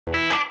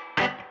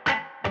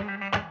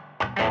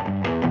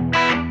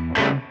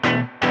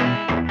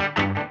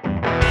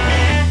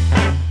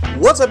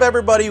What's up,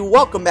 everybody?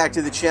 Welcome back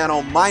to the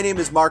channel. My name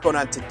is Marco, and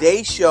on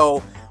today's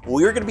show,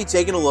 we're going to be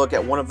taking a look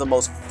at one of the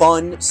most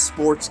fun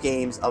sports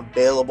games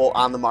available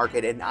on the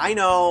market. And I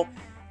know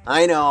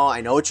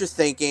what you're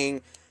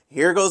thinking.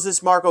 Here goes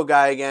this Marco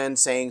guy again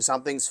saying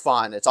something's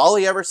fun. It's all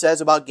he ever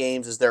says about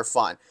games is they're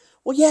fun.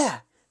 Well, yeah,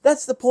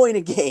 that's the point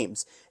of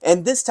games.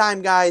 And this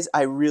time, guys,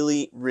 I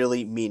really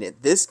mean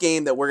it. This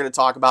game that we're going to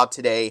talk about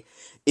today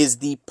is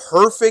the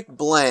perfect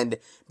blend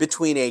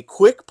between a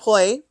quick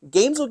play.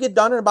 Games will get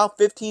done in about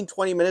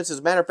 15-20 minutes. As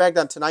a matter of fact,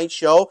 on tonight's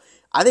show,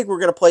 I think we're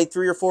going to play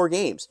 3 or 4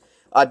 games,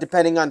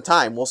 depending on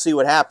time. We'll see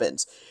what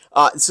happens.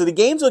 So the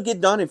games will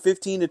get done in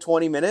 15 to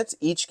 20 minutes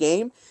each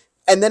game.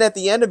 And then at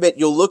the end of it,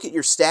 you'll look at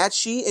your stat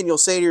sheet and you'll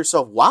say to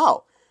yourself,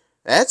 wow,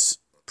 that's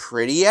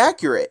pretty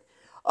accurate.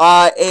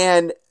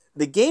 And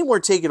the game we're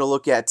taking a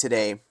look at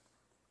today,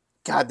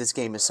 God, this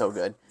game is so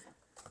good,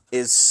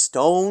 is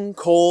Stone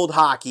Cold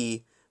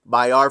Hockey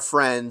by our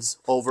friends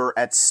over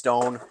at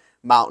Stone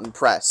Mountain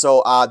Press.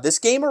 So this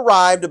game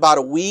arrived about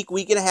a week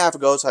and a half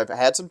ago, so I've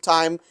had some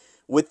time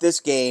with this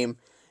game,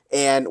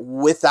 and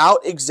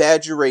without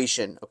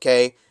exaggeration,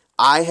 okay,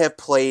 I have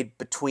played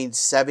between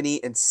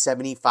 70 and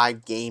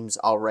 75 games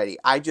already.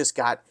 I just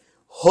got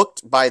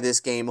hooked by this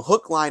game,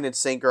 hook, line, and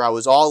sinker. I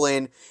was all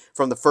in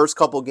from the first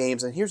couple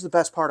games, and here's the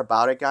best part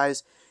about it,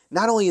 guys.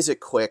 Not only is it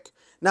quick,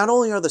 not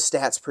only are the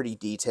stats pretty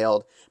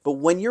detailed, but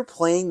when you're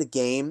playing the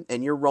game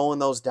and you're rolling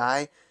those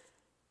die,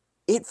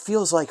 it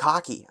feels like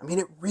hockey. I mean,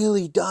 it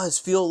really does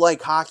feel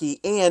like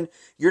hockey, and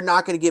you're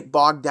not going to get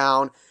bogged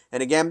down.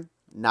 And again,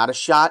 not a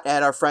shot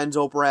at our friends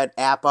over at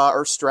APA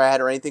or Strat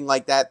or anything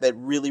like that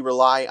really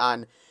rely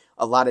on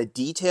a lot of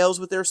details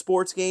with their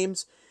sports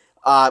games.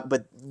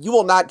 But you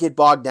will not get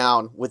bogged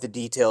down with the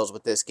details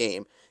with this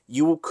game.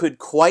 You could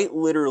quite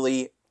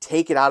literally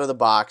take it out of the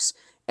box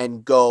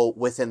and go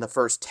within the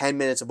first 10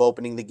 minutes of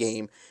opening the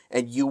game,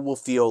 and you will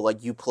feel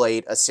like you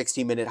played a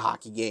 60-minute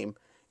hockey game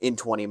in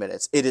 20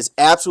 minutes. It is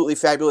absolutely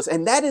fabulous,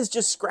 and that is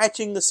just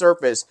scratching the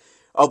surface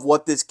of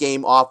what this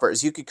game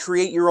offers. You could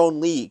create your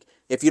own league.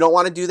 If you don't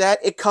want to do that,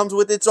 it comes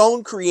with its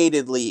own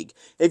created league.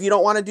 If you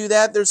don't want to do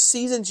that, there's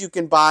seasons you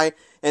can buy,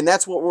 and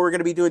that's what we're going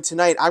to be doing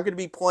tonight. I'm going to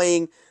be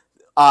playing,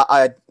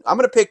 I'm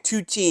going to pick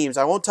 2 teams.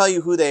 I won't tell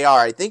you who they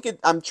are.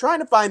 I'm trying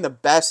to find the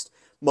best,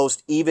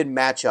 most even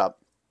matchup,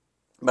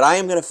 but I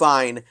am going to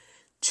find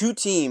 2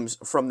 teams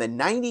from the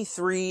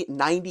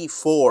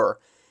 93-94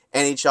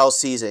 NHL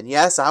season.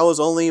 Yes, I was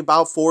only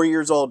about 4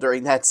 years old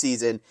during that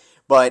season,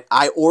 but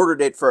I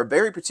ordered it for a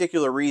very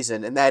particular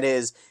reason, and that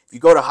is, if you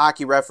go to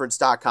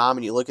hockeyreference.com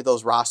and you look at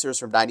those rosters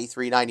from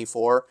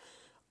 93-94,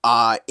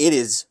 it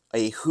is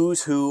a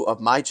who's who of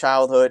my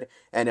childhood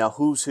and a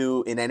who's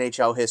who in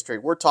NHL history.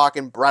 We're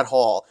talking Brett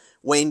Hull,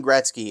 Wayne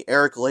Gretzky,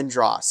 Eric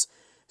Lindros,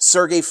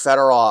 Sergei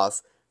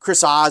Fedorov,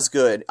 Chris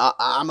Osgood.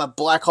 I'm a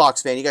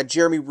Blackhawks fan. You got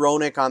Jeremy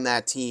Roenick on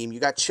that team. You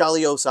got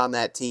Chelios on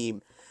that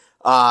team.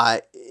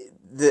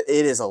 It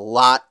is a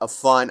lot of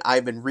fun.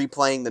 I've been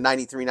replaying the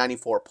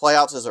 93-94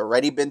 playoffs. There's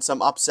already been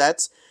some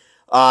upsets.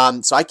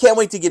 So I can't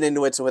wait to get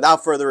into it. So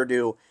without further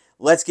ado,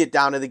 let's get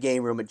down to the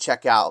game room and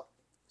check out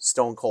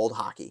Stone Cold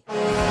Hockey.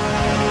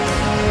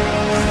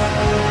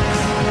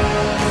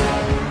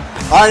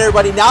 All right,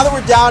 everybody, now that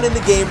we're down in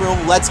the game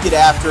room, let's get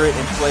after it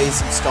and play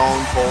some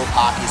Stone Cold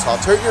Hockey. So I'll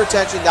turn your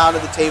attention down to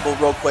the table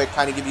real quick,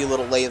 kind of give you a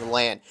little lay of the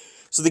land.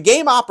 So the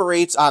game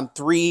operates on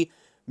 3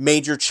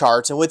 major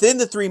charts, and within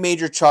the 3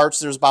 major charts,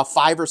 there's about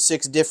 5 or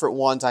 6 different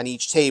ones on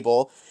each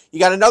table. You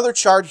got another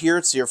chart here.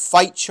 It's your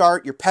fight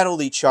chart, your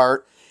penalty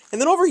chart, and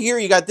then over here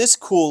you got this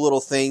cool little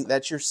thing.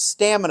 That's your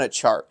stamina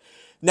chart.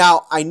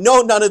 Now, I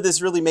know none of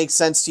this really makes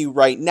sense to you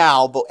right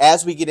now, but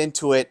as we get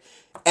into it,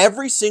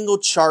 every single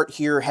chart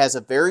here has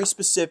a very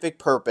specific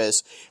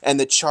purpose, and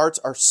the charts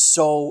are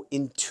so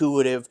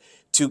intuitive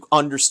to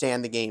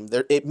understand the game.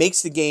 It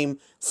makes the game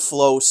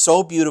flow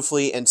so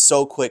beautifully and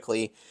so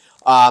quickly.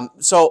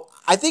 So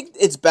I think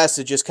it's best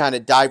to just kind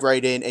of dive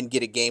right in and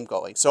get a game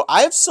going. So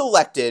I have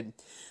selected,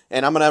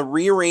 and I'm going to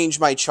rearrange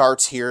my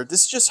charts here.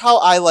 This is just how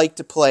I like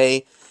to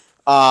play.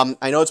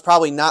 I know it's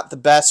probably not the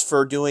best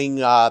for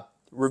doing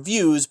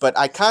reviews, but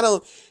I kind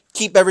of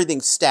keep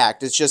everything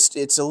stacked.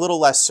 It's a little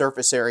less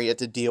surface area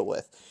to deal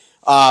with.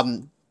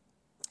 And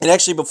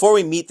actually, before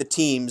we meet the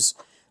teams,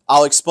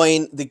 I'll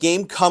explain. The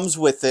game comes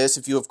with this.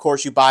 If you, of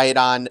course, you buy it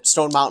on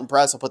Stone Mountain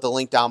Press, I'll put the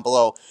link down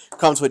below. It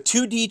comes with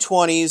 2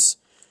 D20s,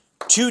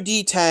 2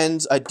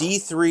 D10s, a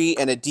D3,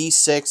 and a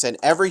D6, and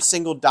every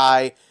single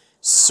die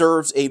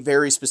serves a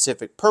very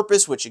specific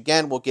purpose, which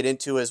again we'll get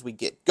into as we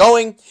get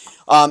going.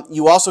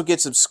 You also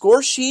get some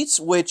score sheets,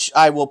 which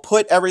I will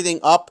put everything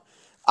up.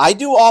 I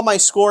do all my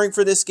scoring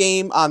for this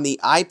game on the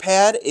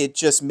iPad. It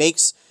just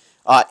makes,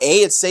 A,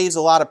 it saves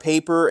a lot of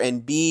paper,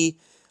 and B,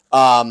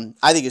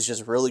 I think it's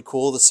just really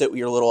cool to sit with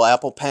your little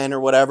Apple Pen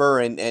or whatever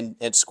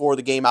and score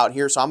the game out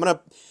here. So I'm going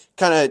to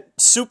kind of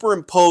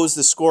superimpose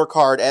the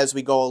scorecard as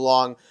we go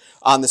along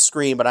on the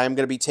screen, but I'm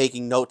going to be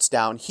taking notes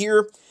down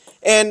here.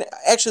 And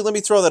actually, let me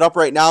throw that up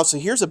right now. So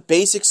here's a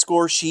basic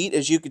score sheet.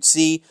 As you can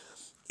see,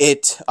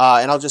 and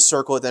I'll just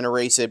circle it, then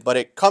erase it. But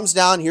it comes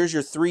down. Here's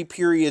your 3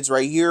 periods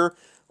right here.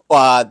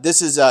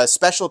 This is a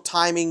special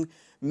timing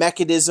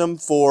mechanism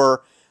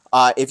for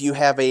if you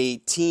have a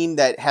team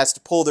that has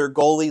to pull their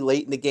goalie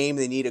late in the game,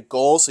 they need a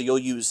goal, so you'll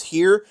use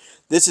here.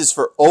 This is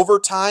for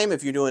overtime.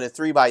 If you're doing a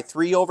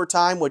 3x3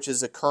 overtime, which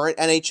is the current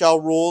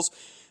NHL rules,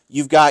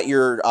 you've got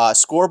your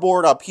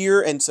scoreboard up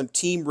here and some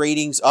team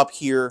ratings up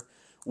here,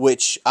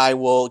 which I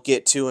will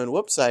get to. And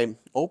whoops, I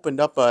opened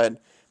up a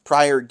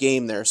prior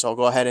game there, so I'll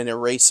go ahead and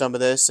erase some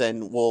of this,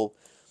 and we'll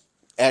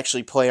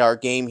actually play our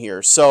game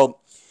here. So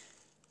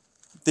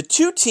the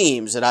two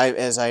teams that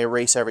as I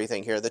erase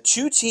everything here, the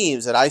two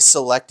teams that I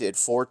selected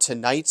for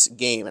tonight's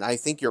game, and I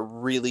think you're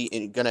really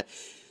going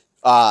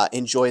to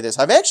enjoy this.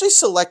 I've actually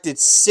selected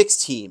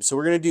 6 teams, so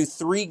we're going to do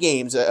 3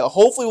 games.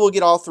 Hopefully we'll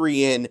get all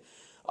 3 in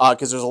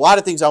because there's a lot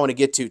of things I want to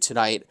get to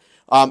tonight.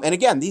 And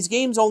again, these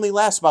games only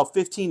last about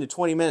 15 to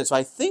 20 minutes, so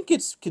I think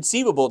it's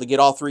conceivable to get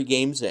all 3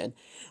 games in.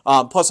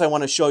 Plus, I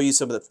want to show you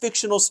some of the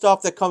fictional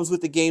stuff that comes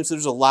with the game, so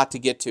there's a lot to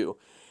get to.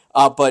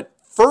 But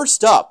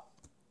first up,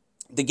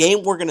 the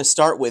game we're going to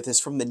start with is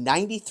from the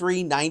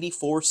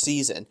 93-94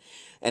 season.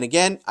 And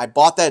again, I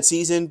bought that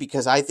season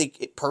because I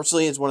think it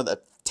personally is one of the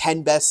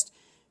 10 best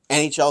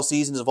NHL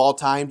seasons of all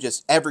time.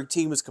 Just every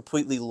team was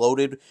completely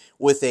loaded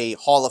with a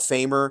Hall of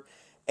Famer.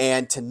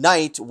 And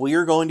tonight,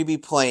 we're going to be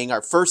playing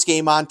our first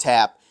game on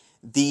tap.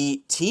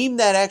 The team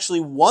that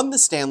actually won the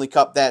Stanley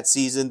Cup that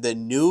season, the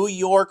New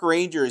York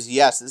Rangers.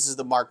 Yes, this is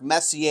the Mark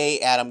Messier,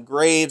 Adam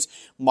Graves,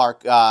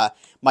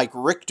 Mike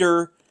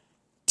Richter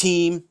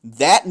team.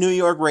 That New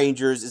York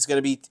Rangers is going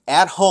to be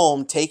at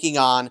home taking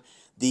on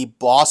the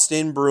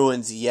Boston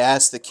Bruins.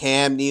 Yes, the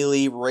Cam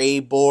Neely, Ray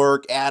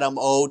Bourque, Adam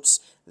Oates,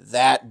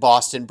 that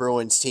Boston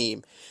Bruins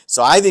team.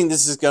 So I think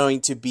this is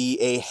going to be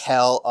a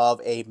hell of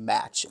a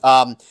match.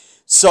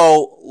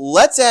 So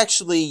let's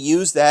actually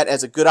use that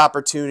as a good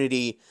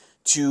opportunity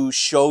to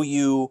show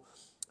you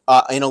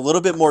in a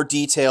little bit more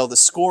detail the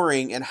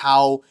scoring and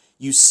how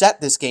you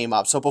set this game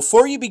up. So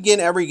before you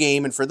begin every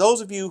game, and for those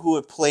of you who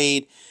have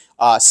played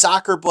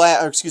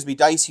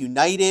Dice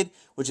United,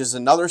 which is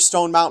another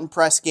Stone Mountain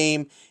Press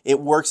game, it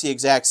works the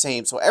exact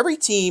same. So every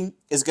team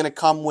is going to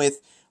come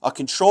with a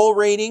control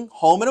rating,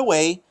 home and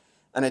away,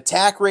 an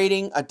attack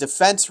rating, a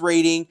defense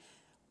rating,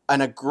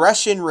 an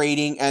aggression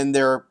rating, and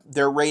their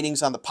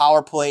ratings on the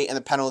power play and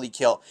the penalty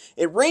kill.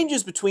 It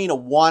ranges between a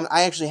 1.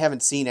 I actually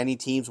haven't seen any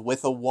teams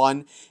with a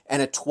 1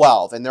 and a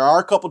 12. And there are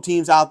a couple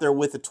teams out there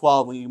with a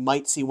 12, and you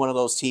might see one of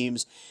those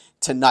teams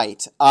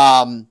tonight.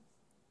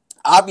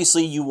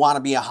 Obviously, you want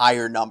to be a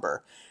higher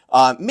number.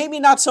 Maybe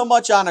not so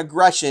much on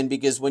aggression,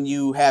 because when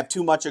you have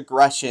too much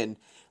aggression,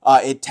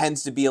 it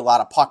tends to be a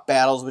lot of puck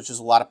battles, which is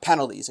a lot of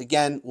penalties.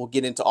 Again, we'll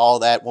get into all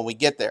that when we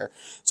get there.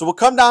 So we'll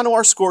come down to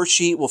our score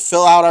sheet. We'll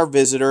fill out our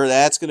visitor.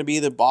 That's going to be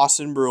the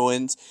Boston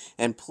Bruins.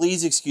 And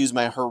please excuse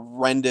my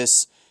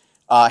horrendous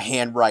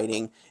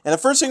handwriting. And the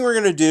first thing we're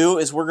going to do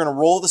is we're going to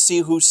roll to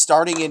see who's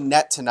starting in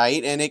net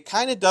tonight. And it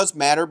kind of does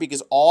matter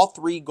because all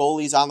 3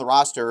 goalies on the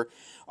roster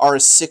are a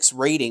 6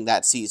 rating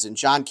that season.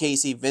 John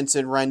Casey,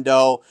 Vincent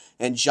Rendo,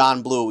 and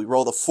John Blue. We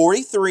roll the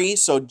 43,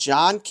 so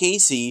John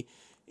Casey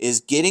is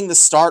getting the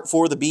start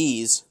for the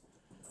Bees.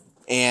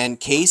 And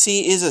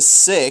Casey is a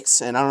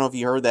 6, and I don't know if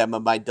you heard that,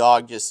 but my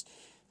dog just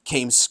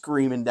came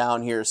screaming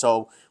down here.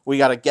 So we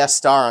got a guest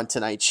star on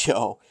tonight's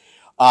show.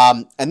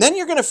 And then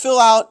you're going to fill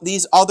out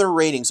these other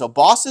ratings. So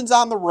Boston's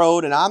on the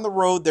road, and on the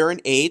road they're an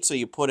 8, so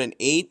you put an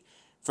 8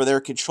 for their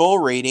control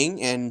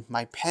rating, and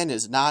my pen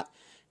is not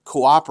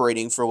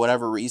cooperating for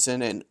whatever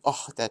reason, and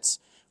oh, that's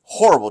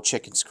horrible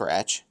chicken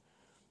scratch.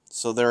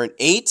 So they're an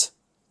 8.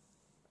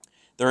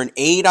 They're an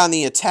 8 on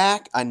the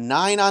attack, a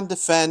 9 on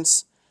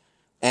defense,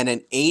 and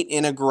an 8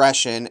 in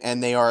aggression,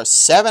 and they are a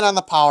 7 on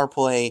the power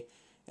play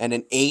and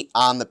an 8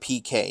 on the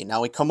PK.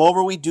 Now we come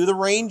over, we do the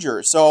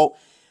Rangers. So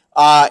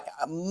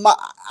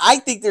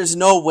I think there's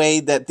no way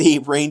that the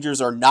Rangers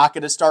are not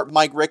going to start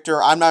Mike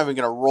Richter. I'm not even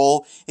going to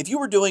roll. If you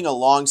were doing a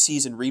long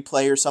season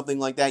replay or something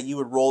like that, you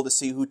would roll to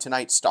see who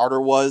tonight's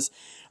starter was,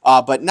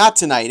 but not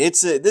tonight.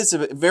 This is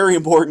a very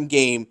important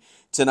game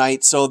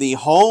tonight. So the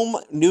home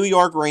New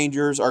York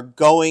Rangers are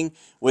going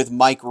with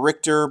Mike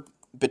Richter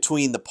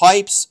between the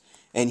pipes,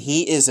 and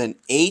he is an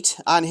 8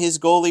 on his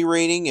goalie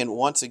rating. And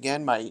once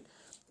again, my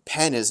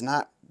pen is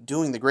not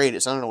doing the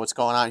greatest. I don't know what's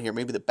going on here.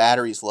 Maybe the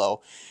battery's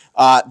low.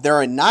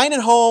 They're a 9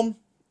 at home,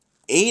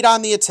 8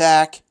 on the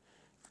attack,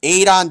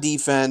 8 on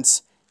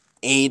defense,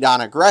 8 on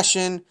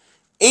aggression,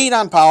 8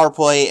 on power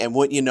play, and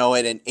wouldn't you know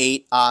it, an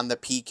 8 on the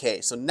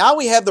PK. So now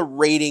we have the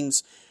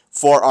ratings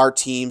for our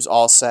teams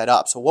all set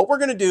up. So what we're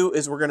going to do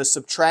is we're going to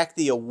subtract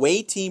the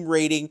away team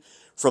rating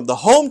from the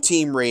home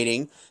team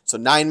rating. So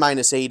 9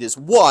 minus 8 is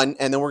 1.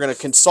 And then we're going to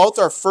consult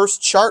our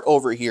first chart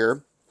over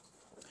here,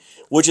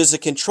 which is a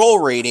control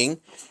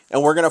rating.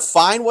 And we're going to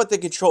find what the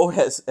control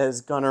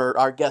as Gunnar,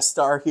 our guest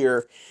star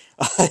here,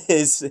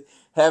 is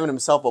having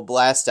himself a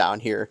blast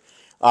down here.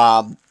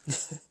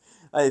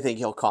 I think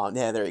he'll calm.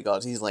 Yeah, there he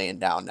goes. He's laying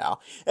down now.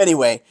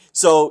 Anyway,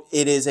 so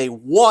it is a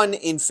 1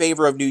 in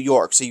favor of New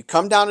York. So you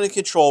come down to the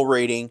control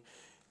rating.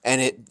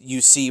 And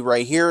you see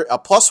right here a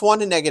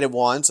 +1 and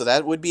 -1, so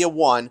that would be a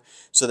 1.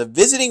 So the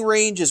visiting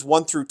range is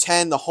 1 through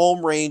 10. The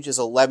home range is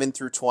 11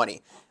 through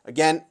 20.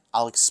 Again,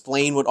 I'll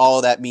explain what all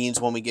of that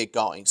means when we get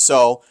going.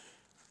 So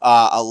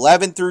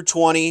 11 through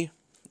 20.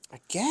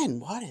 Again,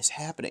 what is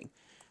happening?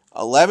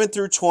 11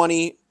 through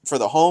 20 for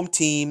the home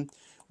team,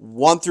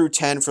 1 through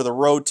 10 for the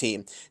road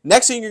team.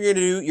 Next thing you're going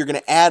to do, you're going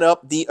to add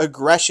up the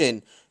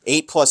aggression.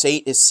 8 plus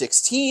 8 is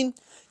 16.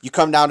 You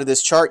come down to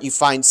this chart, you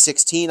find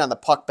 16 on the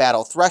puck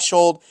battle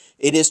threshold.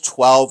 It is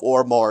 12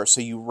 or more,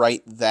 so you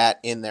write that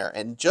in there.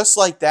 And just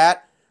like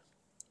that,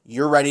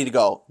 you're ready to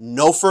go.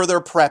 No further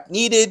prep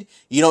needed.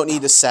 You don't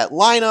need to set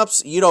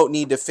lineups. You don't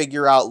need to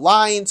figure out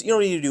lines. You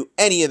don't need to do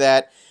any of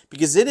that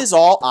because it is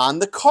all on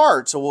the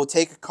card. So we'll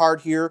take a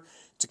card here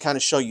to kind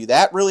of show you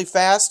that really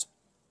fast.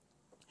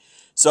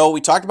 So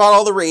we talked about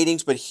all the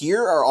ratings, but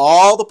here are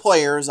all the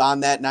players on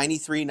that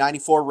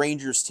 93-94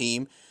 Rangers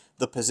team,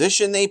 the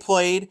position they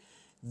played.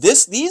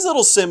 These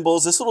little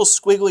symbols, this little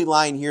squiggly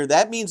line here,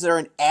 that means they're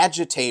an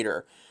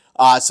agitator.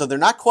 So they're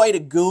not quite a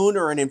goon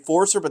or an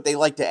enforcer, but they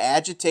like to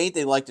agitate.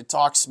 They like to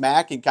talk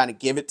smack and kind of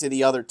give it to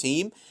the other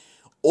team.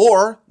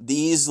 Or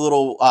these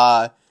little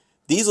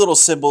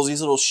symbols,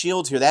 these little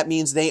shields here, that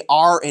means they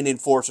are an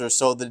enforcer.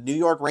 So the New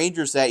York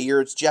Rangers that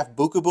year, it's Jeff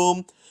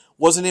Bukaboom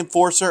was an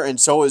enforcer, and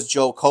so is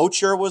Joe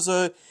Kocher was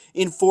a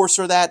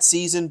enforcer that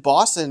season.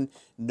 Boston,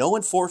 no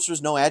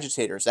enforcers, no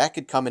agitators. That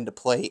could come into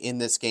play in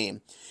this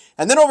game.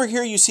 And then over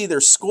here you see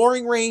their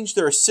scoring range,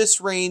 their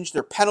assist range,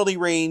 their penalty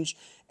range,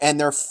 and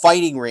their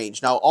fighting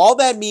range. Now all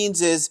that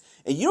means is,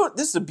 and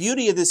this is the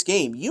beauty of this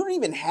game, you don't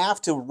even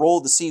have to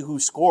roll to see who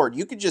scored.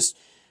 You could just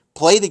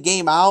play the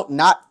game out,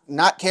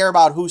 not care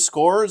about who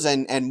scores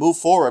and move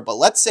forward. But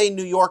let's say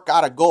New York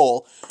got a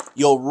goal.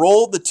 You'll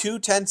roll the two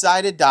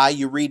 10-sided die.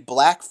 You read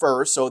black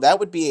first, so that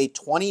would be a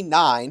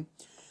 29.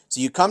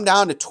 So you come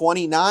down to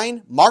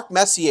 29. Mark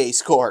Messier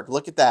scored.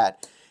 Look at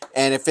that.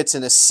 And if it's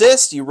an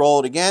assist, you roll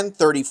it again.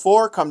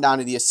 34. Come down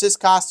to the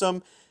assist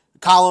column.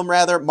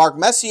 Mark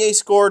Messier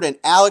scored, and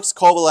Alex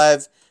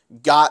Kovalev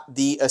got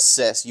the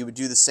assist. You would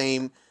do the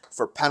same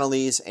for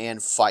penalties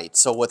and fights.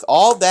 So with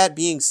all that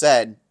being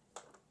said,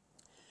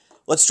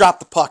 let's drop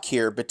the puck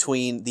here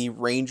between the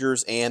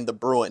Rangers and the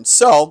Bruins.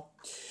 So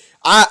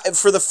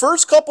for the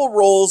first couple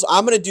rolls,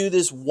 I'm going to do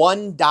this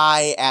one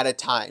die at a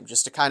time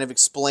just to kind of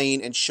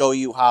explain and show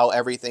you how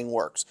everything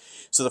works.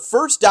 So the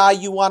first die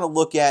you want to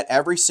look at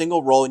every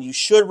single roll, and you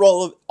should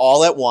roll it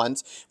all at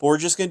once, but we're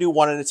just going to do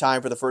one at a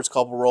time for the first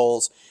couple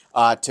rolls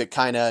to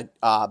kind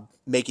of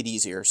make it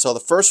easier. So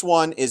the first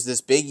one is this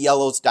big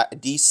yellow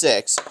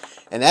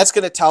D6, and that's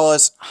going to tell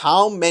us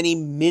how many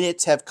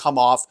minutes have come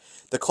off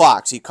the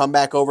clock. So you come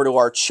back over to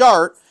our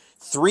chart,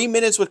 3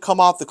 minutes would come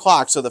off the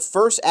clock. So the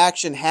first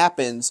action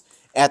happens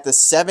at the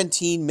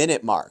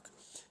 17-minute mark.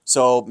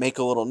 So make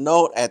a little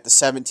note at the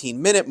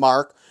 17-minute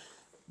mark.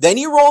 Then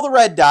you roll the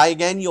red die.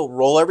 Again, you'll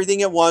roll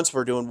everything at once.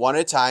 We're doing one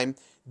at a time.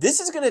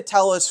 This is going to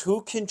tell us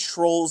who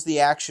controls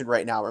the action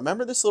right now.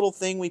 Remember this little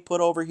thing we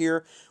put over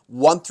here?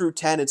 1 through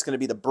 10, it's going to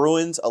be the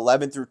Bruins.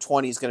 11 through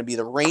 20 is going to be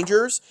the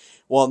Rangers.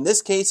 Well, in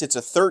this case, it's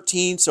a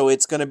 13, so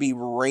it's going to be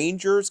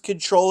Rangers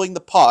controlling the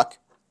puck.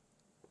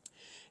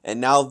 And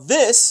now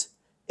this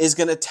is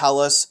going to tell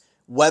us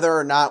whether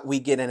or not we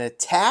get an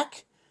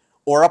attack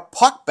or a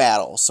puck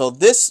battle. So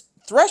this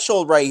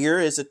threshold right here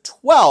is a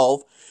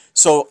 12.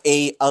 So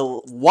a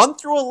 1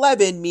 through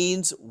 11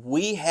 means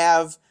we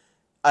have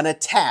an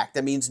attack.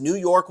 That means New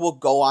York will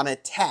go on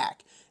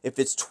attack. If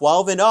it's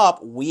 12 and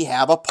up, we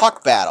have a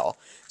puck battle.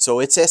 So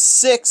it's a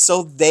 6,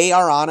 so they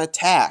are on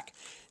attack.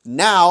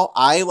 Now,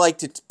 I like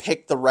to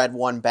pick the red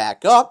one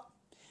back up,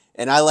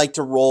 and I like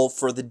to roll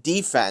for the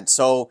defense.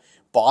 So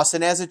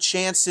Boston has a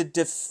chance to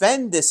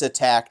defend this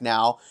attack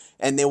now,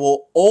 and they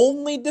will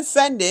only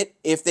defend it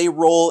if they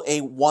roll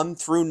a 1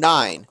 through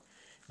 9.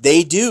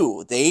 They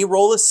do. They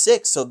roll a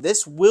 6, so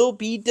this will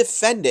be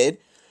defended.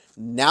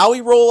 Now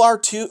we roll our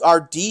two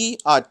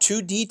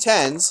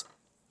D10s,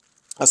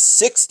 a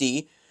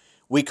 60.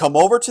 We come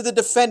over to the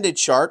defended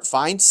chart,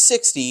 find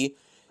 60.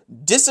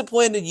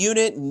 Disciplined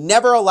unit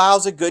never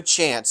allows a good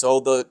chance. So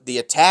the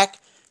attack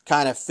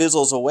kind of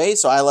fizzles away,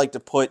 so I like to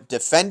put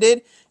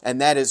defended, and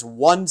that is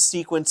one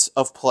sequence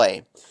of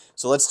play.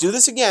 So let's do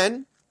this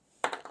again.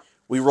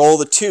 We roll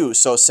the 2,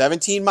 so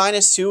 17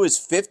 minus 2 is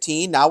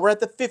 15. Now we're at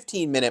the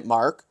 15-minute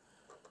mark.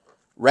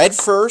 Red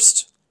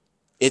first,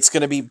 it's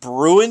going to be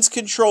Bruins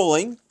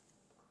controlling,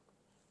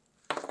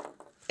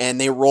 and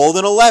they rolled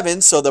an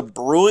 11, so the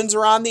Bruins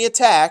are on the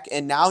attack,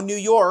 and now New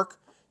York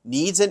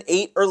needs an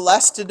 8 or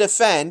less to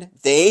defend.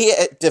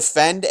 They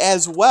defend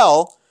as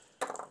well.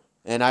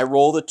 And I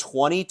roll the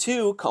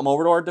 22, come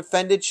over to our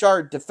defended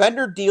chart.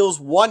 Defender deals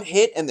 1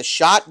 hit and the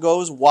shot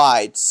goes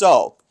wide.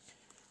 So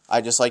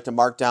I just like to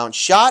mark down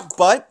shot,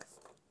 but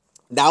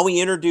now we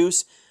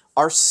introduce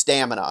our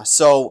stamina.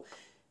 So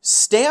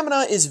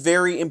stamina is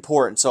very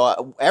important.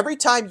 So every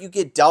time you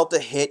get dealt a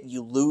hit,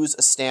 you lose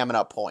a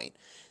stamina point.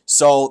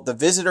 So the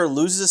visitor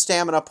loses a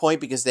stamina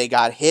point because they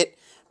got hit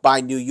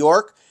by New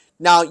York.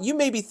 Now, you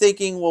may be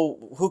thinking, well,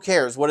 who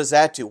cares? What does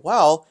that do?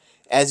 Well,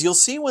 As you'll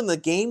see when the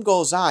game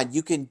goes on,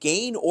 you can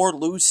gain or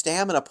lose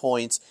stamina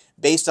points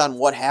based on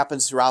what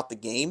happens throughout the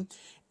game.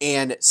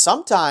 And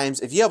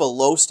sometimes, if you have a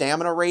low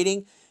stamina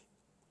rating,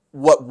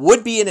 what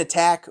would be an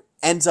attack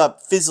ends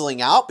up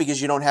fizzling out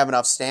because you don't have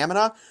enough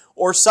stamina.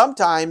 Or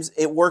sometimes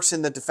it works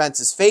in the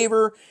defense's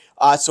favor,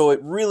 so it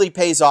really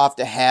pays off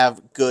to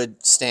have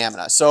good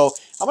stamina. So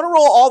I'm going to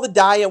roll all the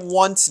die at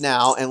once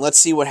now, and let's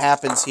see what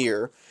happens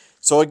here.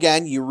 So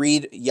again, you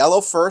read yellow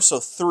first, so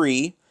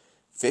 3.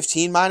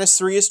 15 minus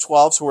 3 is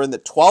 12, so we're in the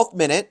 12th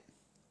minute.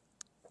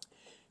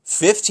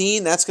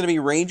 15, that's going to be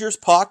Rangers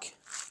puck.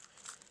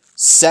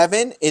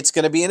 7, it's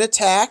going to be an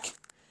attack.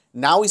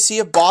 Now we see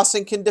if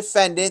Boston can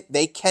defend it.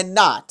 They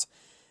cannot.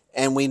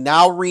 And we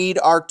now read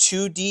our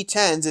 2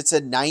 D10s. It's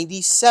a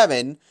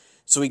 97.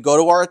 So we go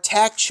to our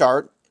attack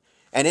chart,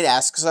 and it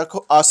asks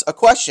us a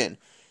question.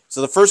 So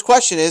the first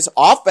question is,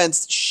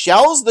 offense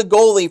shells the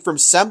goalie from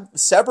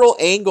several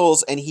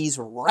angles, and he's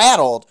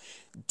rattled.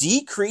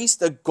 Decrease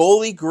the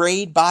goalie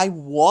grade by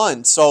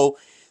 1. So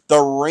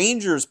the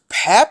Rangers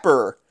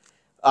pepper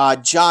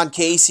John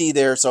Casey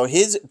there. So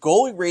his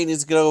goalie grade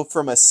is going to go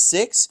from a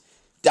 6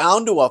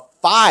 down to a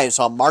 5.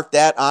 So I'll mark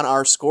that on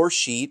our score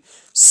sheet.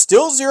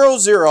 Still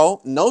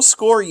 0-0. No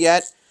score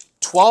yet.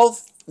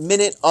 12th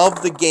minute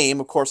of the game.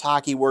 Of course,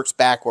 hockey works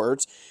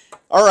backwards.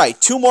 All right,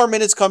 2 more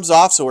minutes comes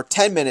off, so we're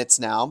 10 minutes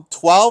now.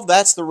 12,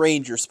 that's the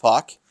Rangers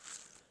puck.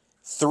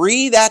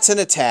 3, that's an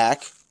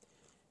attack.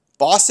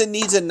 Boston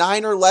needs a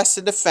 9 or less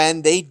to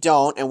defend. They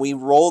don't, and we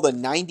roll the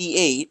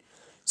 98.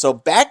 So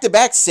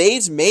back-to-back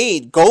saves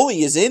made.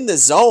 Goalie is in the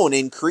zone,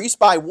 increased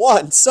by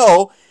 1.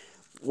 So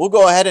we'll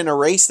go ahead and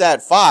erase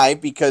that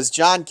 5 because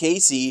John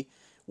Casey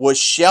was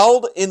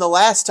shelled in the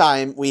last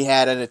time we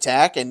had an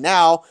attack, and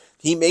now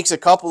he makes a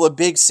couple of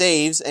big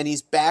saves, and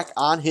he's back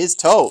on his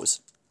toes.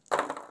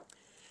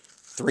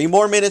 3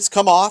 more minutes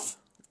come off.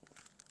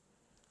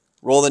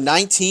 Roll the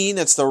 19.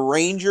 That's the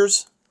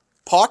Rangers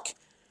puck.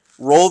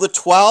 Roll the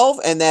 12,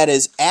 and that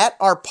is at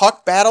our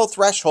puck battle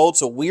threshold,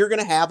 so we're going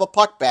to have a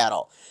puck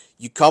battle.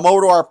 You come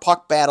over to our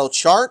puck battle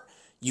chart.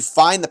 You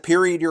find the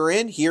period you're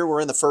in. Here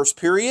we're in the first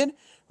period.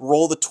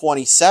 Roll the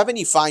 27.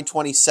 You find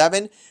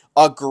 27.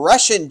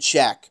 Aggression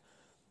check.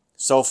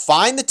 So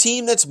find the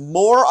team that's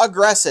more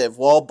aggressive.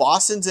 Well,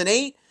 Boston's an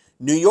 8.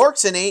 New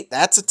York's an 8.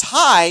 That's a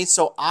tie,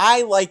 so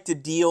I like to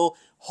deal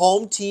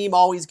home team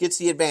always gets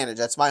the advantage.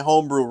 That's my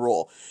homebrew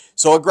rule.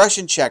 So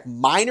aggression check,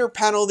 minor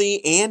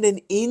penalty, and an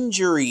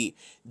injury.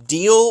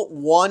 Deal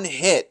 1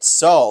 hit.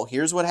 So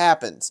here's what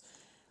happens.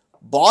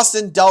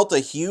 Boston dealt a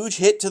huge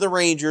hit to the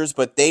Rangers,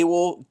 but they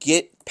will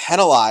get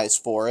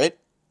penalized for it.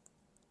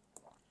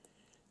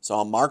 So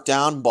I'll mark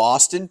down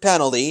Boston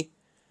penalty.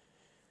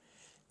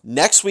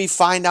 Next, we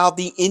find out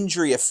the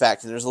injury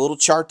effect. And there's a little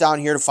chart down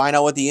here to find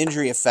out what the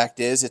injury effect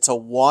is. It's a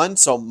 1,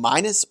 so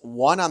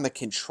 -1 on the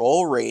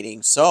control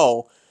rating.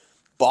 So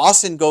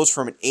Boston goes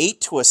from an 8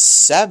 to a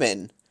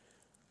 7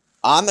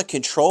 on the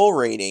control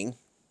rating.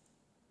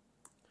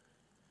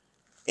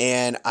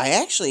 And I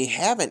actually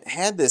haven't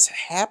had this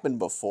happen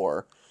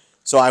before.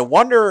 So I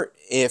wonder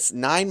if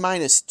 9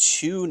 minus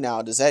 2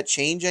 now, does that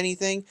change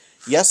anything?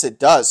 Yes, it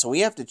does. So we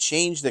have to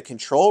change the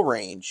control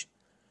range.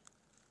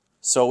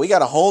 So we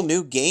got a whole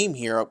new game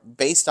here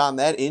based on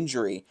that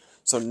injury.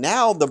 So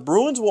now the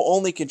Bruins will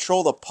only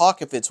control the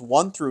puck if it's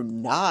 1 through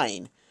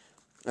 9.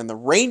 And the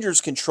Rangers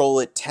control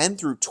it 10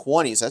 through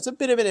 20. So that's a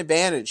bit of an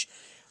advantage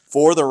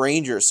for the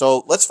Rangers.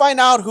 So let's find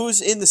out who's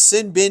in the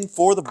sin bin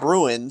for the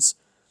Bruins.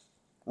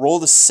 Roll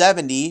the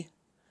 70.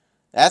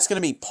 That's going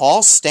to be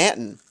Paul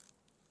Stanton.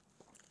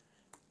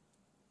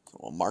 So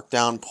we'll mark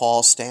down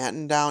Paul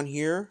Stanton down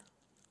here.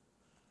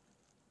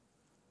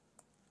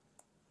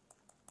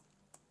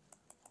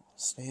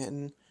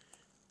 Stanton.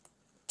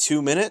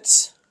 2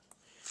 minutes.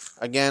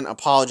 Again,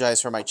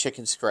 apologize for my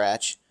chicken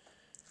scratch.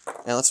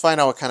 And let's find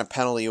out what kind of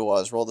penalty it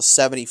was. Roll the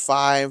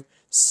 75.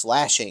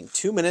 Slashing.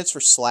 2 minutes for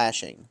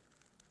slashing.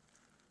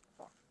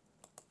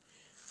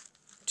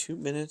 2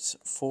 minutes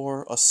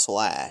for a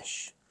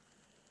slash.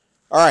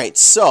 Alright,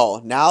 so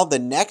now the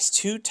next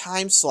 2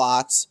 time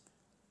slots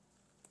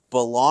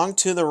belong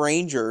to the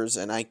Rangers,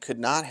 and I could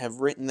not have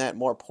written that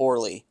more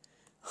poorly.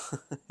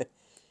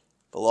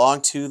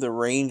 Belong to the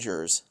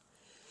Rangers.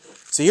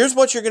 So here's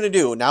what you're going to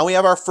do. Now we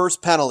have our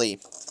first penalty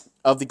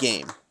of the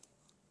game.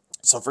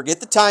 So forget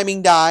the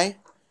timing die.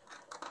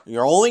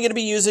 You're only going to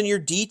be using your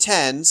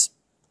D10s,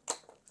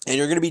 and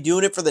you're going to be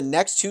doing it for the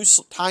next 2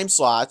 time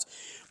slots,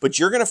 but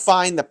you're going to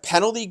find the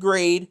penalty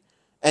grade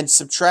and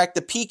subtract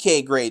the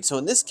PK grade. So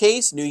in this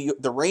case,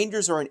 the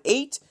Rangers are an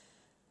 8,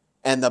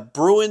 and the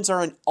Bruins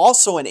are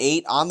also an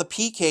 8 on the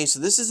PK, so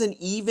this is an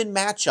even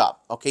matchup.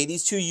 Okay,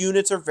 these 2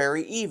 units are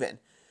very even.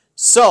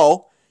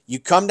 So you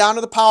come down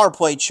to the power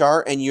play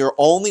chart, and you're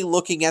only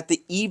looking at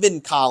the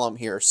even column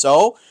here.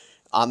 So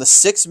on the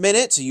 6th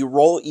minute, so you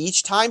roll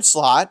each time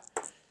slot.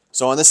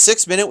 So on the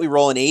 6th minute, we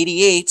roll an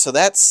 88. So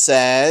that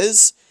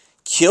says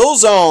kill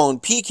zone.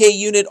 PK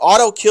unit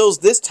auto kills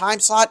this time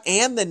slot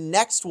and the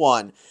next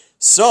one.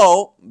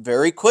 So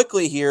very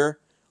quickly here,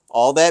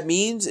 all that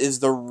means is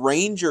the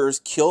Rangers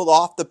killed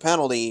off the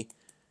penalty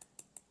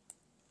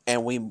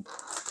and we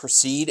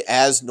proceed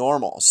as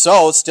normal.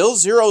 So still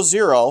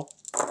 0-0.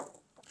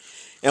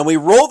 And we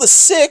roll the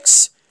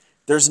 6.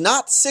 There's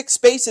not 6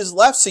 spaces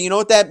left, so you know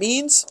what that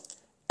means?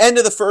 End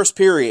of the first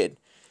period.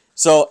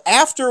 So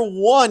after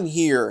 1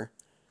 here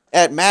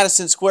at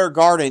Madison Square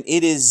Garden,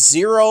 it is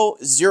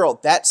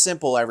 0-0. That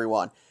simple,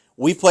 everyone.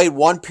 We played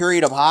 1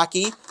 period of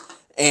hockey,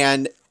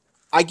 and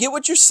I get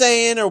what you're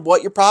saying or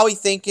what you're probably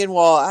thinking.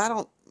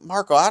 Well,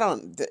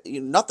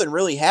 nothing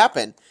really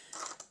happened.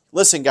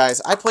 Listen,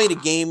 guys, I played a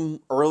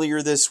game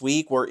earlier this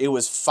week where it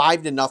was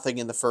 5-0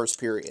 in the first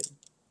period.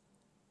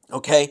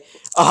 Okay?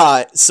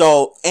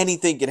 So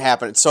anything can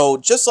happen. So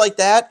just like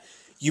that,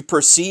 you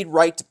proceed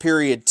right to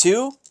period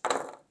 2.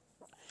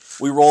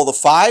 We roll the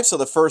 5, so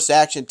the first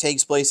action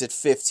takes place at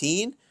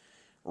 15.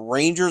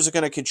 Rangers are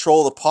going to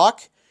control the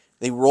puck.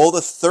 They roll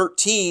the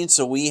 13,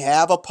 so we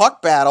have a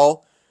puck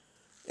battle.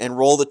 And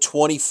roll the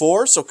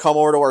 24, so come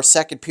over to our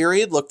second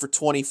period, look for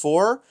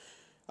 24.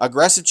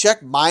 Aggressive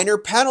check, minor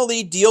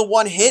penalty, deal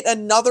 1 hit,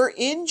 another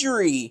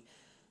injury.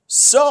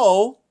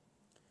 So,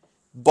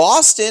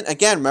 Boston,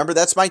 again, remember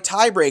that's my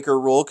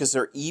tiebreaker rule because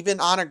they're even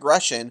on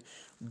aggression.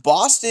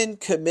 Boston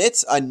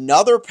commits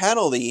another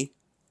penalty,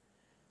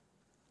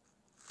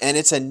 and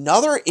it's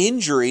another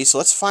injury. So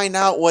let's find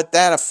out what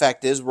that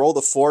effect is. Roll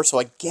the 4, so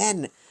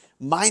again,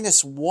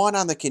 -1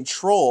 on the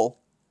control.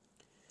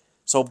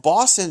 So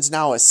Boston's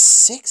now a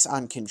 6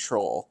 on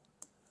control.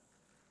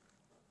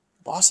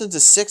 Boston's a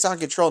 6 on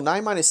control.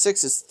 9 minus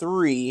 6 is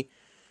 3.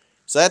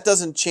 So that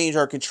doesn't change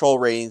our control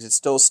ratings. It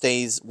still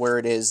stays where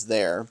it is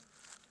there.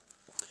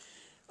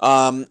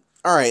 All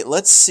right,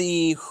 let's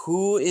see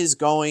who is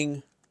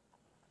going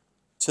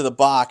to the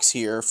box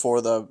here for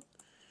the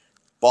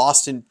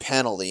Boston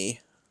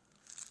penalty.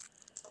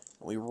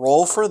 We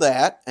roll for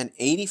that. An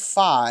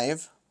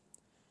 85.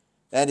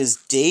 That is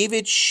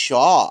David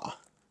Shaw.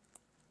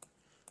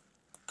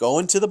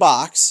 Going to the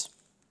box.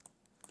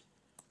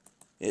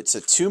 It's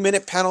a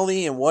 2-minute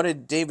penalty, and what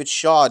did David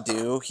Shaw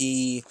do?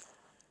 2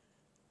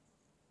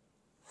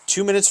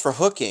 minutes for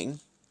hooking.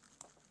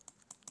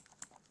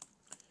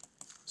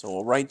 So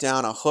we'll write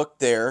down a hook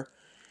there.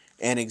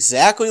 And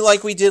exactly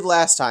like we did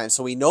last time.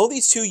 So we know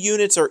these 2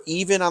 units are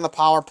even on the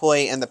power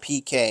play and the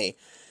PK.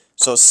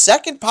 So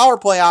second power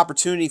play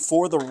opportunity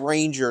for the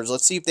Rangers.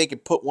 Let's see if they can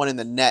put one in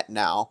the net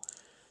now.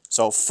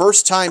 So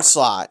first time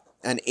slot.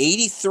 An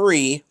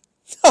 83.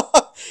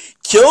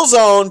 Kill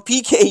zone,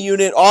 PK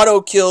unit,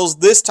 auto kills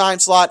this time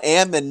slot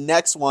and the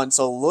next one.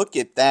 So look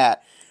at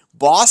that.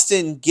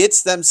 Boston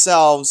gets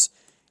themselves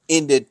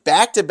into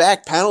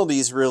back-to-back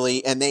penalties,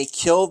 really, and they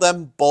kill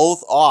them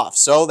both off.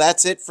 So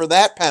that's it for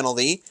that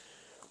penalty.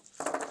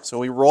 So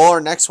we roll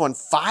our next one.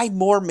 5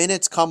 more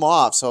minutes come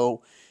off.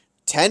 So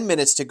 10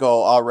 minutes to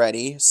go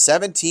already.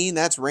 17,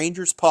 that's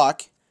Rangers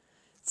puck.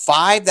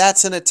 5,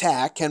 that's an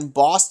attack. Can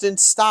Boston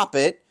stop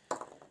it?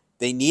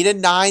 They need a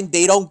 9.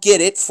 They don't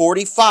get it.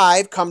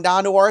 45. Come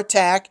down to our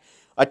attack.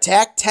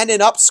 Attack 10 and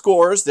up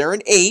scores. They're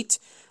an 8.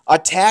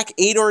 Attack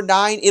 8 or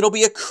 9. It'll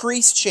be a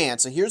crease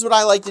chance. So here's what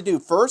I like to do.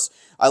 First,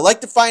 I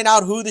like to find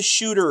out who the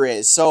shooter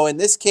is. So in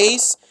this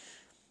case,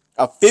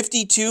 a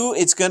 52,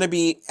 it's going to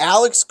be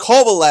Alex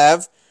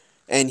Kovalev.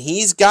 And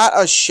he's got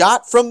a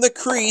shot from the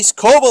crease.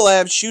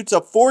 Kovalev shoots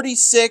a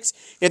 46.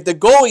 If the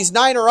goalie's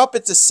 9 or up,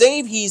 it's a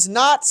save. He's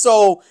not,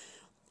 so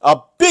a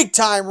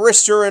big-time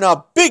wrister and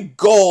a big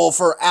goal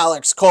for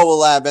Alex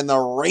Kovalev, and the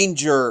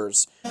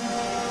Rangers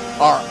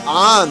are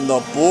on the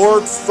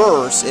board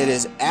first. It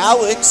is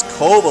Alex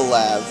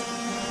Kovalev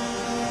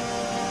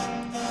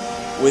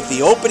with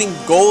the opening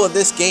goal of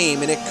this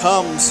game, and it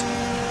comes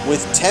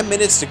with 10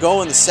 minutes to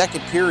go in the second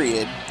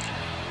period.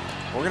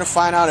 We're going to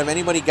find out if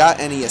anybody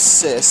got any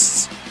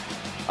assists.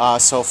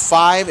 So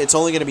 5, it's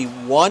only going to be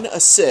 1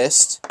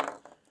 assist,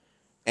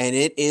 and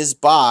it is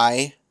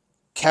by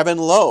Kevin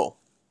Lowe.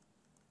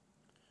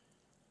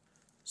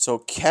 So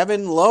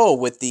Kevin Lowe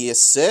with the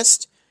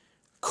assist,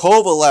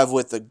 Kovalev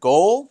with the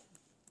goal,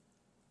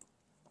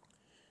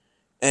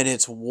 and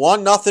it's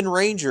 1-0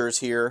 Rangers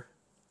here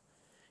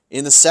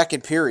in the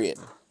second period.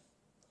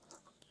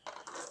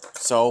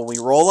 So we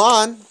roll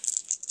on.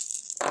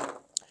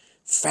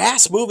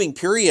 Fast-moving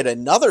period,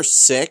 another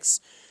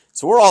 6.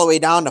 So we're all the way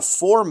down to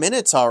 4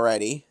 minutes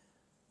already.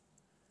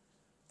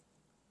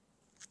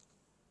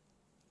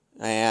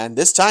 And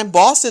this time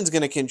Boston's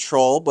going to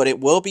control, but it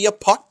will be a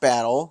puck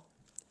battle.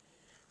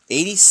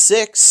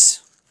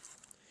 86.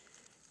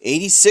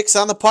 86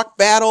 on the puck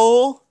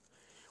battle.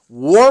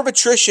 War of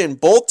attrition.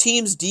 Both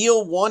teams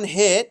deal 1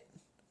 hit.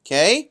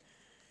 Okay.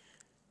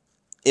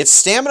 If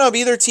stamina of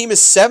either team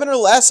is 7 or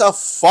less, a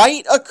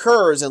fight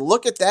occurs. And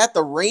look at that.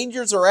 The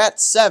Rangers are at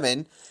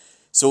 7.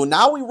 So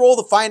now we roll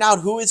to find out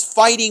who is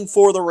fighting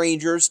for the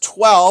Rangers.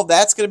 12.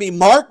 That's going to be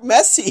Mark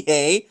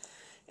Messier.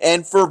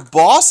 And for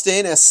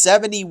Boston, a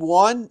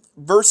 71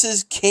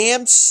 versus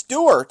Cam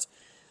Stewart.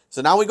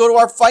 So now we go to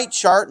our fight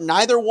chart.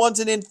 Neither one's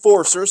an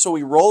enforcer, so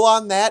we roll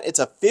on that. It's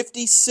a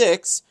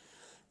 56.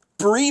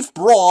 Brief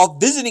brawl.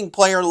 Visiting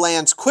player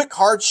lands quick,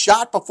 hard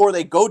shot before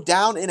they go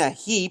down in a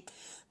heap.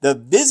 The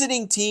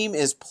visiting team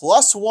is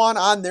 +1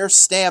 on their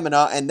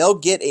stamina, and they'll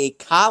get a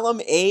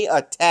column A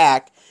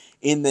attack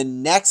in the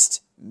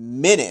next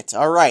minute.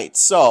 All right,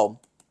 so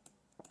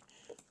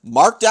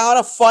marked out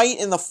a fight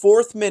in the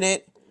 4th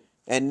minute,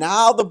 and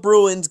now the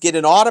Bruins get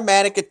an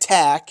automatic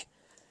attack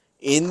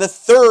in the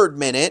 3rd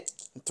minute.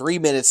 3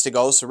 minutes to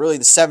go, so really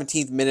the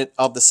 17th minute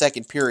of the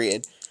 2nd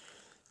period.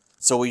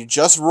 So we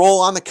just roll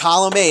on the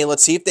column A.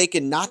 Let's see if they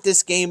can knock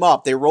this game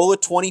up. They roll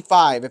at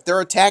 25. If their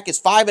attack is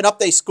 5 and up,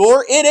 they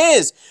score. It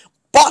is!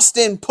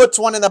 Boston puts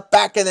one in the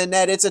back of the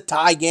net. It's a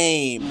tie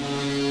game.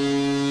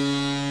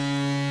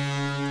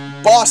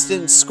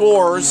 Boston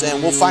scores,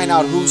 and we'll find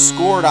out who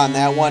scored on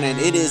that one, and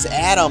it is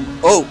Adam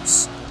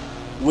Oates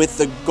with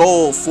the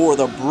goal for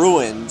the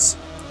Bruins.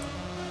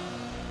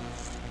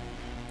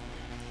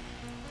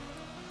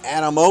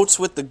 Adam Oates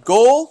with the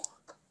goal.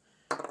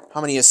 How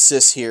many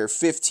assists here?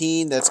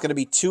 15. That's going to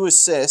be 2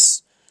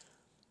 assists.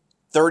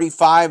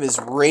 35 is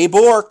Ray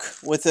Bourque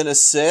with an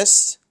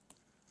assist.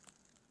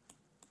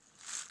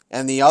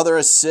 And the other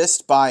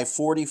assist by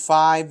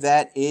 45,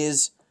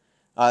 that's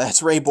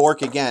Ray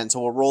Bourque again.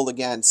 So we'll roll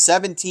again.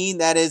 17,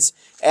 that is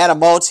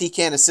Adam Oates. He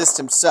can't assist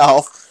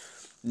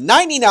himself.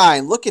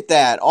 99, look at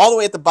that. All the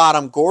way at the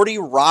bottom, Gordy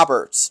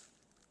Roberts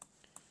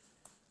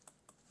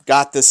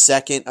got the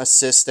 2nd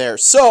assist there.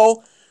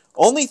 So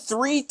only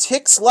 3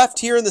 ticks left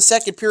here in the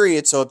 2nd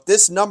period. So if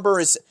this number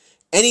is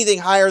anything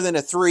higher than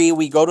a 3,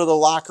 we go to the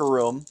locker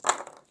room.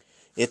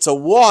 It's a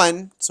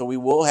 1, so we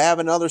will have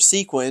another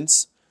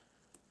sequence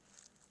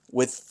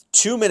with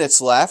 2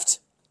 minutes left.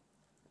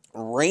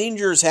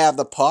 Rangers have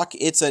the puck.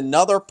 It's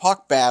another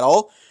puck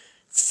battle.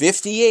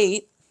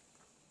 58.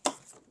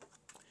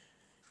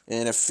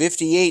 And a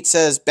 58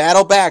 says,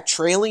 battle back.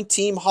 Trailing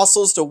team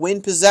hustles to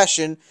win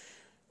possession.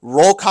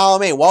 Roll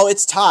column A. Well,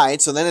 it's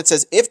tied. So then it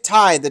says, if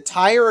tied,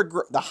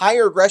 the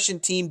higher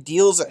aggression team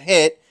deals a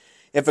hit.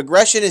 If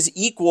aggression is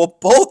equal,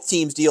 both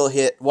teams deal a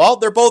hit. Well,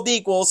 they're both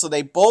equal, so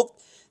they both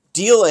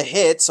deal a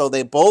hit. So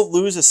they both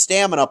lose a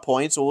stamina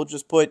point. So we'll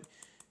just put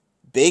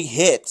big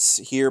hits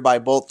here by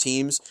both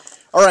teams.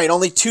 All right,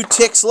 only 2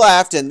 ticks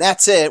left, and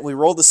that's it. We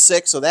rolled a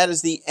 6, so that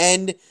is the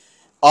end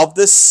of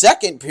the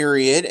 2nd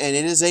period, and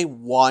it is a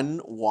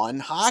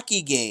 1-1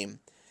 hockey game.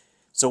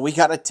 So we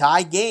got a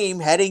tie game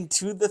heading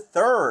to the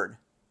 3rd.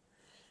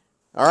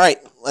 All right,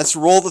 let's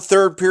roll the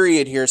 3rd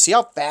period here. See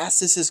how fast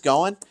this is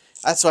going?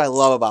 That's what I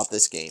love about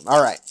this game.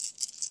 All right.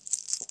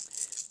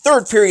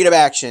 3rd period of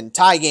action,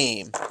 tie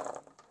game.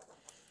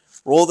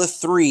 Roll the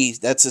 3.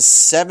 That's a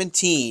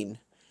 17.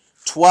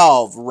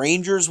 12,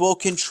 Rangers will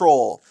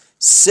control.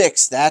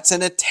 6, that's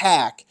an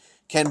attack.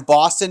 Can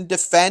Boston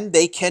defend?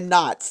 They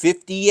cannot.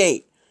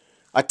 58.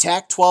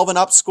 Attack 12 and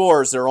up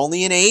scores. They're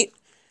only an 8.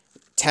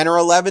 10 or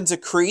 11's a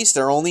crease.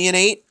 They're only an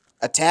 8.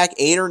 Attack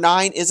 8 or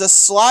 9 is a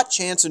slot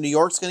chance, so New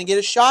York's going to get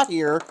a shot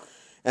here.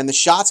 And the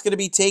shot's going to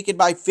be taken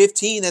by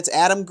 15. That's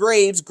Adam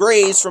Graves.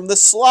 Graves from the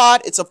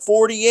slot. It's a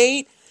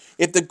 48.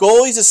 If the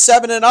goalie's a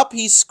 7 and up,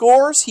 he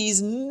scores.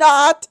 He's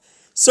not.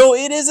 So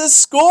it is a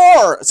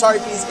score. Sorry,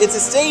 it's a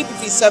save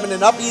if he's 7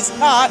 and up. He's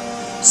not.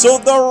 So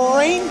the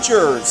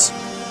Rangers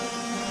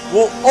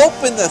will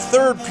open the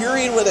 3rd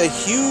period with a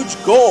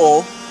huge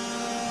goal.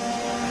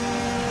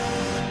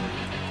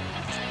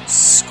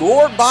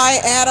 Scored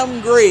by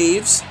Adam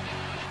Graves.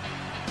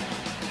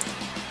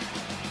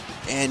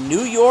 And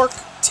New York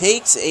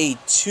takes a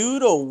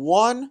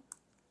 2-1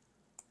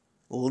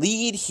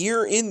 lead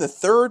here in the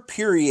 3rd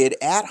period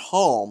at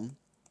home.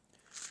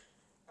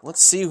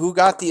 Let's see who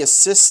got the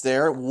assist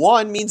there.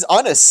 1 means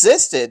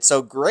unassisted.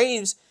 So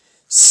Graves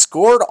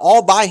scored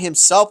all by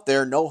himself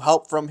there. No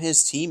help from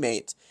his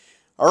teammates.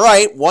 All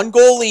right,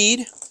 1-goal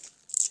lead.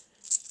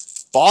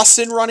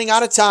 Boston running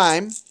out of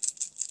time.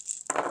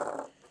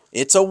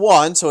 It's a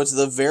 1, so it's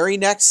the very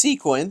next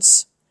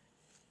sequence.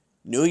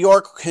 New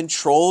York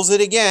controls it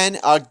again.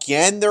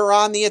 Again, they're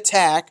on the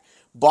attack.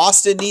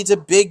 Boston needs a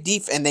big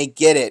defense, and they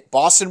get it.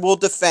 Boston will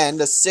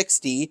defend a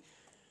 60.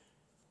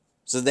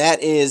 So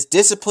that is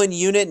disciplined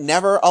unit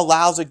never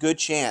allows a good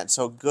chance.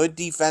 So good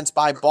defense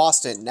by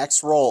Boston.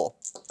 Next roll.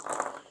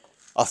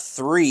 A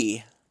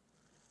 3.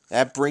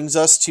 That brings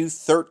us to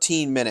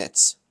 13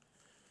 minutes.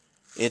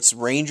 It's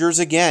Rangers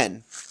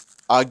again.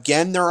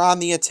 Again, they're on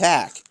the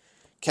attack.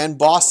 Can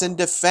Boston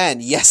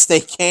defend? Yes,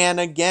 they can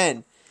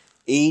again.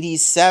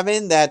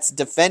 87, that's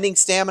defending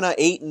stamina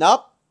 8 and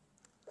up.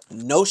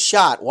 No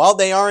shot. Well,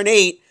 they are an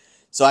 8.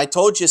 So I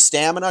told you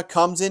stamina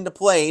comes into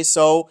play.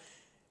 So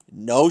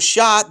no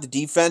shot. The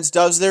defense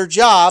does their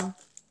job.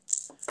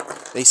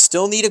 They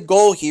still need a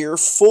goal here.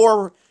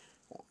 9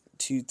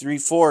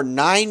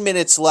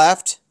 minutes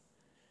left.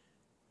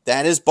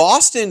 That is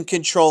Boston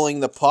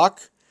controlling the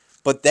puck.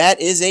 But that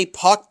is a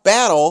puck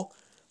battle.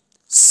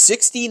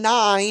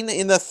 69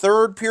 in the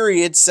 3rd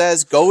period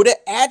says go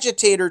to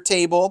agitator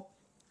table.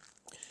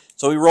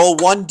 So we roll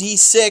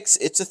 1d6.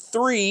 It's a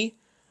 3.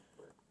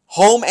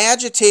 Home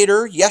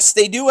agitator. Yes,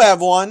 they do have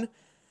one.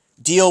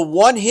 Deal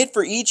 1 hit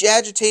for each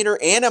agitator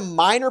and a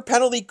minor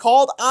penalty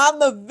called on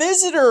the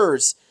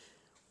visitors.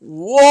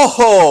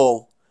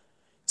 Whoa.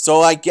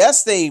 So I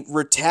guess they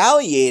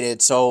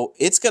retaliated. So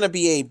it's going to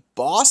be a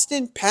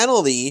Boston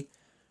penalty.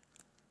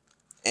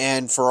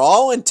 And for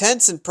all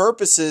intents and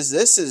purposes,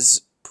 this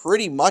is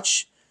pretty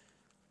much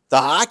the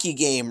hockey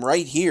game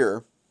right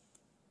here.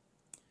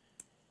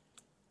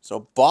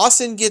 So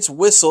Boston gets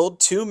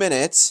whistled 2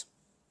 minutes.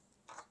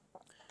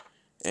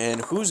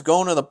 And who's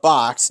going to the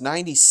box?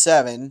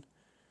 97.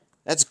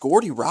 That's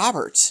Gordy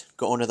Roberts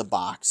going to the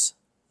box.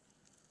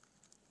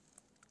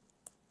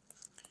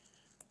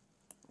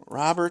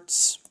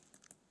 Roberts.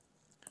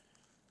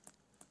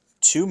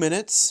 2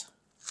 minutes.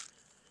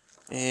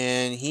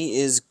 And he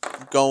is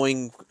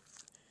going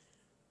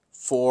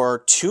for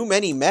too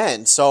many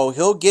men. So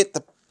he'll get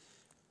the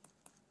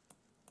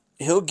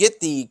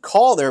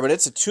call there, but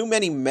it's a too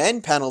many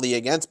men penalty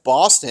against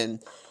Boston.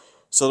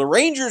 So the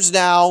Rangers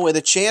now with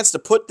a chance to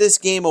put this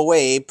game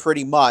away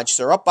pretty much.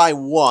 They're up by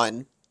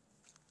 1.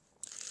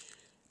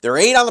 They're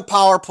 8 on the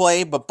power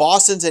play, but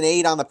Boston's an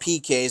 8 on the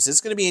PKs.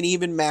 It's going to be an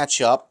even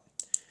matchup.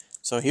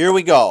 So here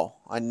we go.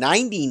 A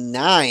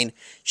 99.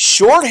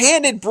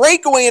 Shorthanded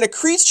breakaway and a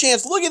crease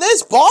chance. Look at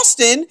this.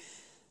 Boston,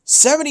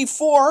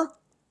 74.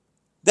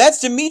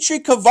 That's Dmitry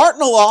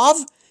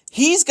Kvartnalov.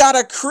 He's got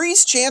a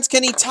crease chance.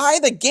 Can he tie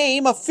the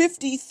game? A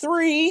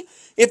 53.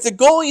 If the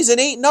goalie's an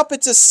 8 and up,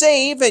 it's a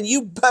save. And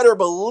you better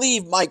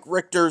believe Mike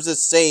Richter's a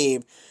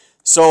save.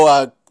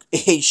 So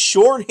a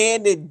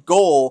shorthanded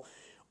goal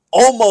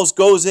almost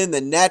goes in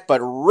the net,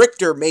 but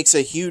Richter makes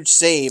a huge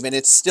save, and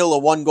it's still a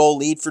 1-goal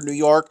lead for New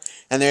York,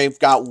 and they've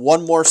got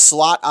one more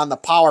slot on the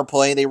power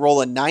play. They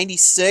roll a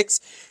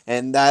 96,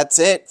 and that's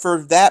it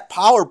for that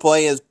power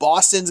play as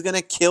Boston's going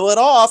to kill it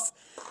off.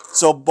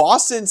 So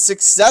Boston's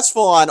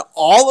successful on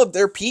all of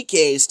their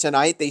PKs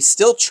tonight. They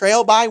still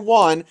trail by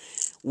 1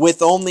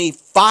 with only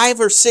 5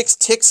 or 6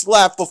 ticks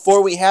left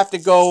before we have to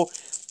go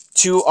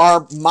to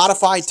our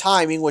modified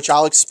timing, which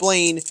I'll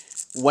explain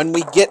when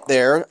we get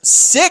there.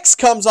 6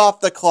 comes off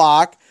the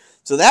clock.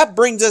 So that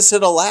brings us to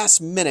the last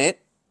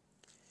minute.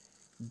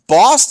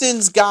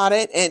 Boston's got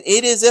it, and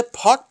it is a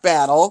puck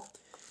battle.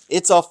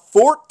 It's a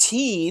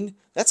 14.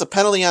 That's a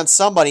penalty on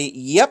somebody.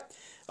 Yep.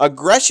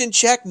 Aggression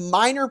check,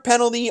 minor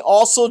penalty,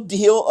 also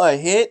deal a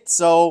hit.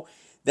 So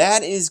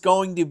that is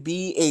going to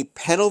be a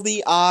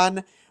penalty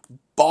on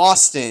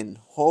Boston.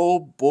 Oh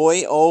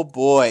boy, oh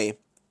boy.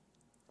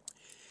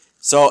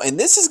 So, and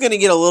this is going to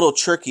get a little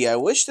tricky. I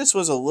wish this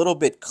was a little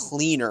bit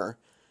cleaner.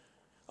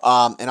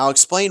 And I'll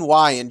explain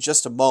why in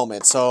just a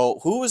moment.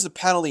 So, who was the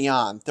penalty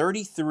on?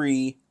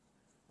 33.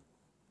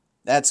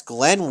 That's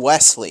Glenn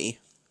Wesley.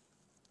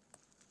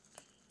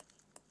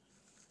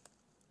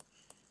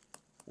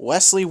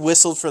 Wesley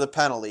whistled for the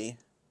penalty.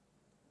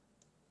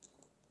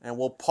 And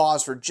we'll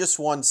pause for just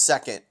 1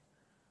 second.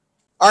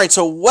 All right,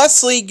 so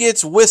Wesley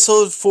gets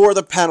whistled for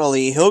the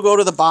penalty. He'll go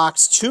to the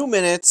box 2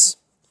 minutes.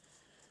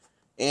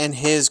 And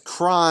his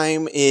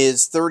crime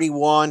is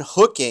 31,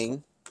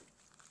 hooking.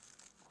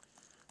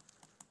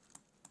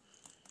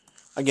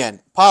 Again,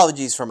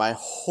 apologies for my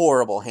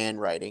horrible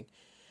handwriting.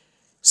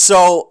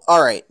 So,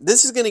 all right,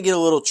 this is going to get a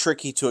little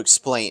tricky to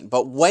explain.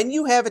 But when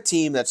you have a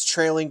team that's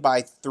trailing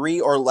by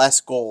 3 or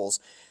less goals,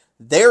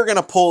 they're going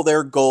to pull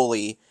their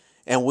goalie.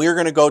 And we're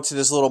going to go to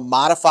this little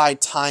modified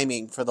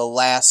timing for the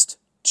last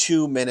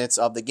 2 minutes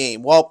of the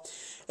game. Well,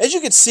 as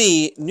you can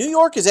see, New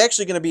York is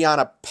actually going to be on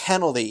a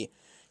penalty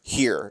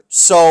here.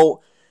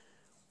 So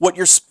what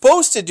you're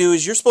supposed to do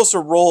is you're supposed to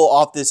roll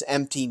off this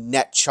empty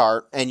net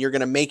chart, and you're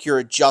going to make your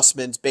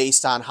adjustments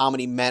based on how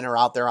many men are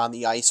out there on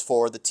the ice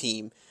for the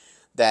team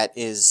that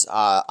is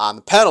on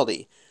the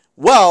penalty.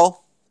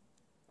 Well,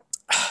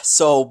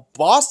 so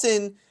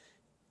Boston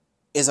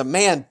is a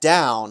man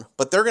down,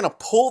 but they're going to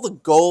pull the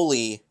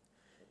goalie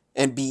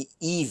and be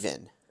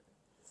even.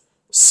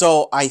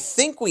 So I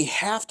think we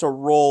have to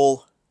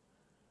roll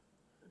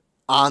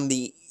on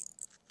the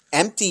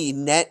empty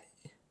net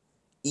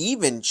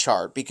even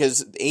chart,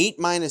 because 8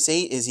 minus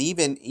 8 is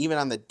even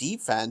on the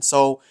defense.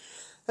 So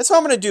that's what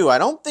I'm going to do. I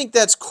don't think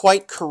that's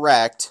quite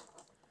correct.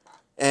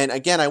 And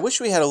again, I wish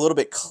we had a little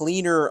bit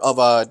cleaner of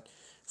a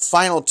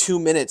final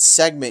 2-minute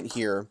segment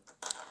here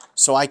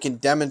so I can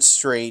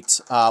demonstrate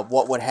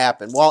what would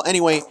happen. Well,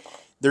 anyway,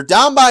 they're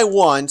down by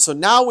 1. So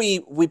now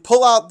we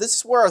pull out. This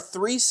is where our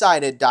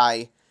 3-sided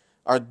die,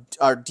 our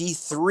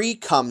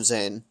D3 comes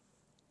in,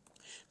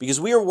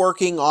 because we are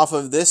working off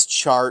of this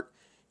chart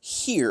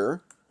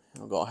here.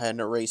 I'll go ahead and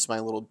erase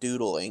my little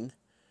doodling.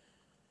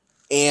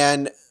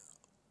 And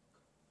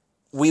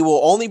we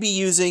will only be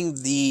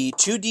using the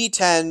 2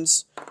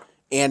 D10s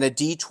and a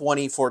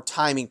D20 for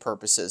timing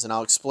purposes. And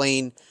I'll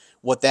explain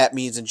what that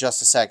means in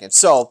just a second.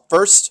 So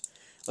first,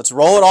 let's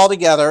roll it all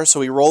together. So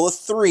we roll a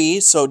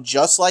 3. So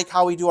just like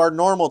how we do our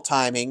normal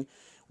timing,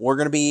 we're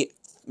going to be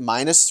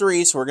minus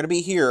 3. So we're going to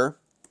be here.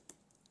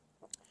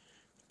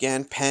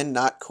 Again, pen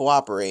not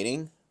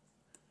cooperating.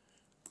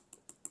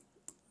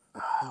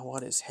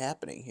 What is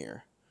happening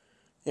here?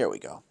 There we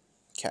go.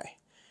 Okay.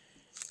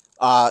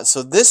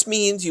 So this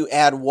means you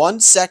add 1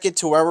 second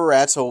to where we're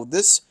at. So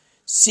this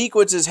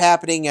sequence is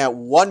happening at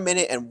 1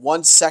 minute and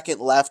 1 second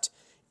left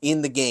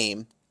in the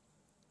game.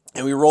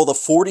 and we roll the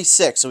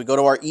 46. So we go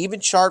to our even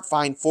chart,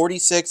 find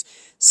 46.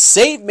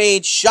 Save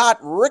made, shot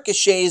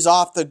ricochets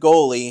off the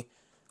goalie.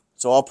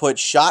 So I'll put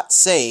shot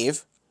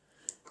save.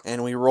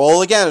 And we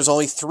roll again. There's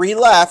only 3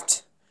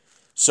 left.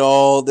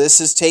 So this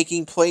is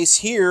taking place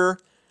here.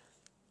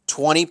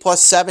 20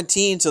 plus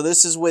 17. So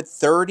this is with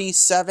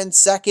 37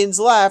 seconds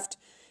left.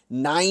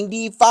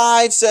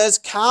 95 says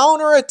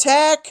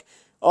counterattack.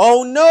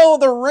 Oh no,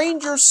 the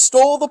Rangers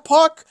stole the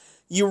puck.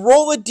 You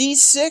roll a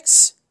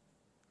d6.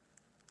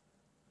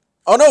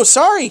 Oh no,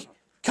 sorry.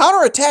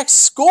 Counterattack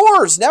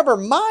scores. Never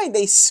mind,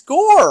 they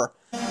score.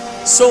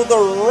 So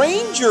the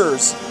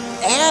Rangers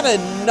add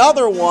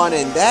another one,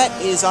 and that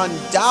is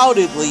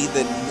undoubtedly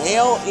the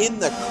nail in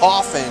the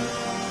coffin.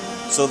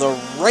 So the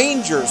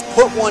Rangers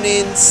put one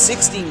in,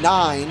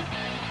 69.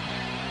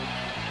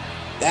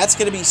 That's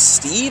going to be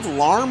Steve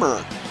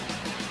Larmer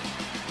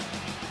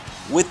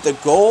with the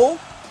goal.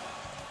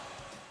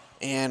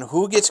 And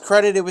who gets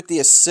credited with the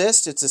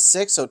assist? It's a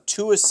 6, so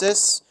 2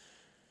 assists.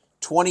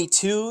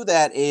 22,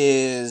 that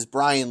is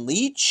Brian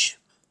Leach.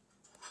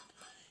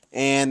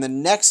 And the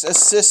next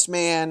assist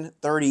man,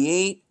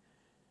 38,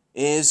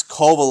 is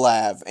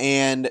Kovalev.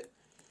 And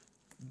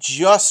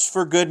just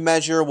for good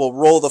measure, we'll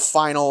roll the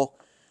final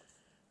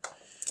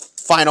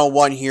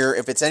one here.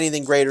 If it's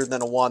anything greater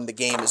than a 1, the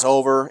game is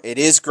over. It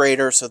is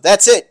greater, so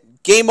that's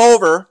it. Game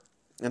over.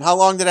 And how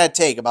long did that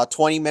take? About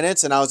 20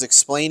 minutes, and I was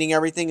explaining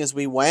everything as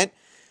we went.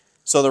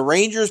 So the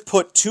Rangers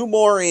put 2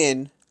 more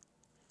in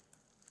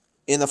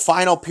the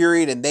final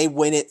period, and they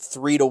win it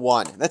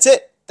 3-1. That's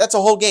it. That's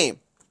a whole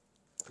game.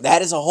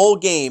 That is a whole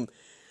game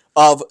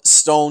of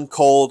Stone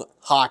Cold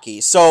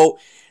hockey. So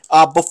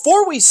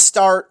before we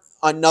start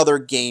another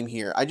game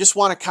here, I just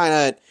want to kind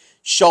of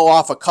show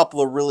off a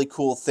couple of really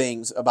cool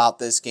things about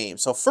this game.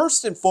 So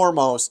first and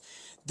foremost,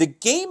 the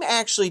game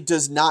actually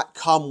does not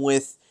come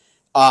with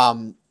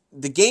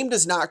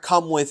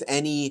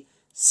any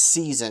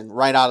season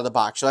right out of the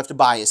box. You'll have to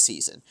buy a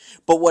season.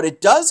 But what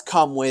it does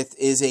come with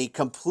is a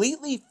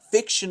completely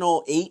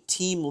fictional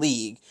 8-team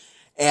league.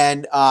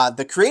 And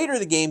the creator of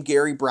the game,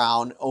 Gary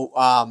Brown,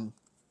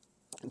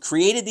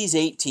 created these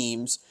 8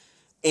 teams.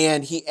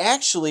 And he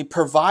actually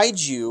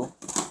provides you,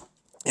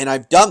 and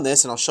I've done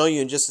this, and I'll show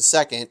you in just a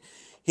second,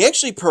 he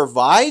actually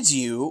provides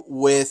you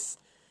with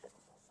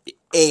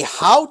a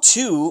how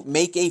to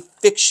make a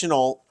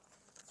fictional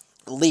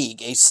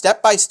league, a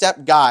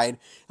step-by-step guide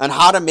on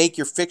how to make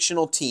your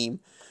fictional team.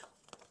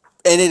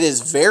 And it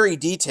is very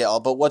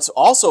detailed, but what's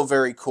also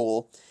very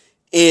cool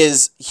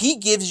is he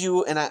gives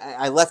you, and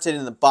I left it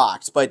in the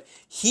box, but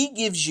he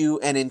gives you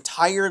an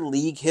entire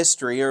league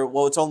history, or,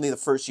 well, it's only the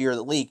first year of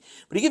the league,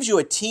 but he gives you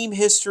a team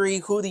history,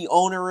 who the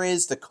owner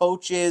is, the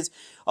coach is,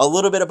 a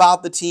little bit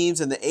about the teams,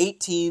 and the 8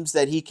 teams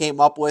that he came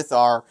up with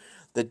are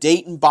the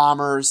Dayton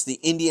Bombers, the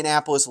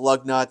Indianapolis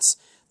Lugnuts,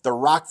 the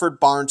Rockford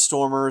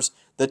Barnstormers,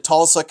 the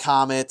Tulsa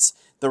Comets,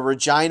 the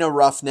Regina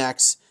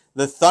Roughnecks,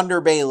 the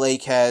Thunder Bay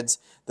Lakeheads,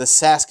 the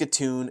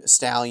Saskatoon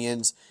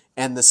Stallions,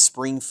 and the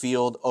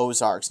Springfield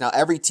Ozarks. Now,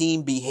 every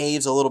team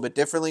behaves a little bit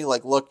differently.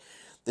 Like, look,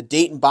 the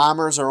Dayton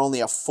Bombers are only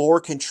a 4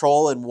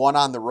 control and 1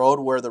 on the road,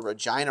 where the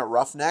Regina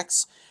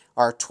Roughnecks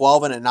are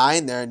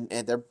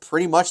 12-9. They're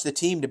pretty much the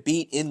team to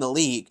beat in the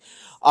league.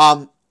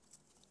 And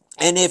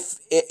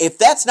if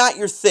that's not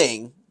your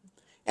thing,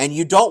 and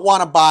you don't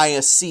want to buy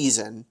a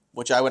season,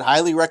 which I would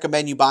highly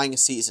recommend you buying a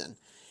season,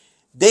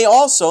 they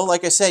also,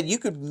 like I said, you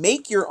could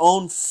make your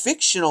own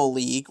fictional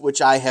league,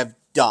 which I have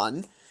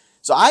done.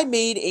 So I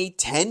made a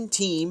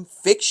 10-team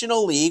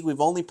fictional league.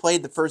 We've only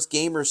played the first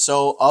game or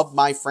so of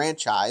my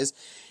franchise.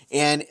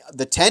 And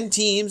the 10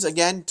 teams,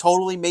 again,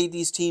 totally made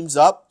these teams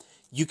up.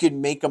 You can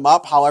make them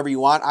up however you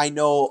want. I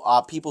know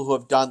people who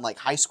have done like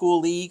high school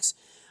leagues.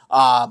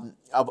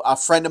 A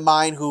friend of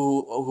mine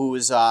who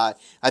is,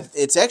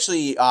 it's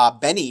actually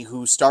Benny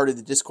who started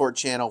the Discord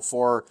channel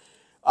for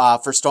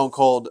Stone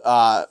Cold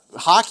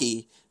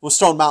Hockey. Well,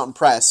 Stone Mountain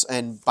Press,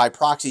 and by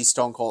proxy,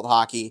 Stone Cold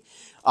Hockey.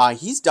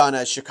 He's done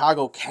a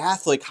Chicago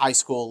Catholic high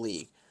school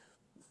league.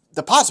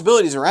 The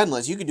possibilities are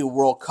endless. You could do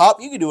World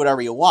Cup. You could do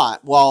whatever you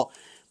want. Well,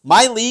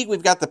 my league,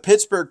 we've got the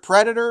Pittsburgh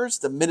Predators,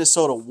 the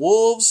Minnesota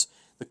Wolves,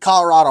 the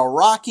Colorado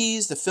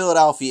Rockies, the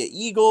Philadelphia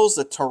Eagles,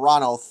 the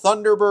Toronto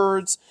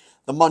Thunderbirds,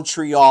 the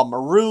Montreal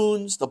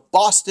Maroons, the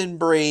Boston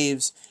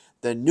Braves,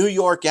 the New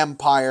York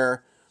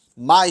Empire,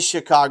 my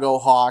Chicago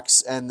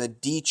Hawks, and the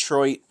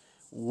Detroit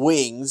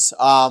Wings.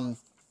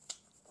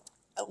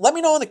 Let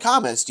me know in the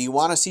comments. Do you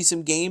want to see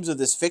some games of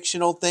this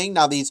fictional thing?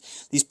 Now, these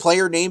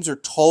player names are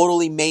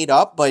totally made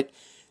up, but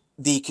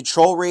the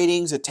control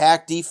ratings,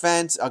 attack,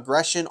 defense,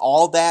 aggression,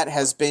 all that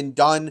has been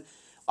done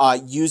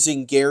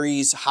using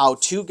Gary's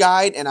how-to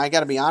guide. And I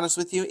got to be honest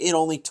with you, it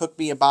only took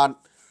me about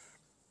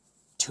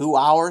 2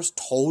 hours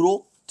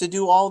total to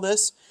do all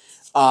this.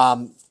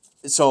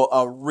 So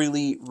a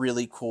really,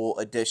 really cool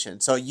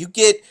addition. So you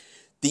get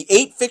the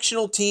 8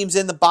 fictional teams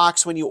in the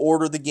box when you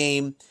order the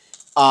game.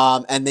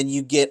 And then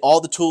you get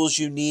all the tools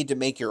you need to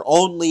make your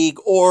own league,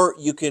 or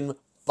you can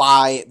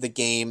buy the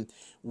game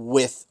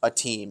with a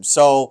team.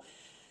 So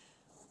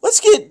let's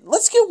get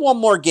one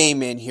more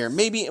game in here.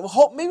 Maybe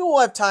we'll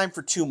have time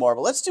for two more,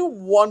 but let's do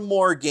one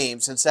more game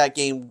since that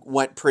game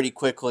went pretty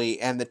quickly.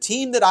 And the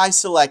team that I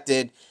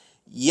selected,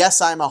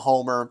 yes, I'm a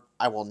homer.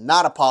 I will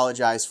not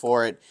apologize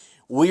for it.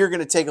 We are going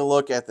to take a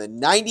look at the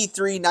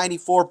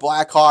 93-94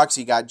 Blackhawks.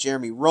 You got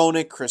Jeremy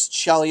Roenick, Chris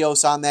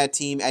Chelios on that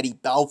team, Eddie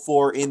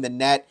Belfour in the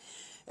net.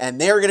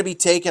 And they're going to be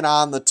taking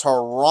on the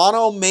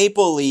Toronto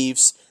Maple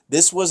Leafs.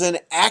 This was an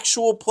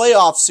actual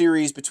playoff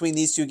series between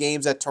these two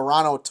games that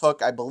Toronto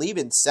took, I believe,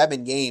 in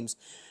 7 games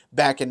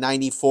back in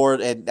 94.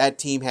 And that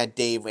team had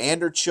Dave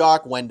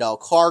Anderchuk, Wendell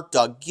Clark,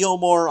 Doug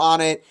Gilmour on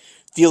it.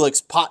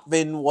 Felix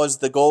Potvin was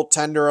the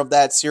goaltender of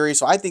that series.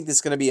 So I think this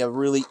is going to be a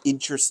really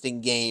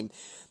interesting game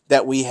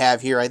that we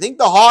have here. I think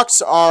the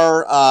Hawks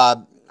are,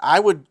 I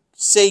would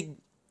say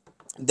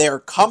they're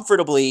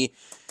comfortably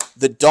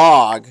the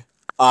dog.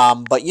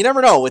 But you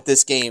never know with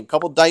this game. A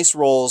couple dice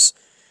rolls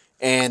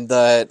and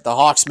the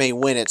Hawks may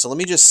win it. So let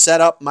me just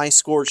set up my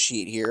score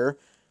sheet here.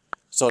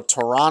 So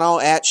Toronto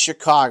at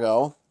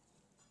Chicago.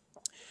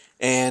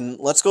 And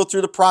let's go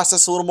through the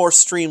process a little more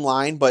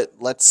streamlined, but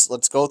let's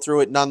go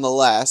through it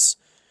nonetheless.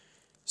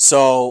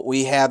 So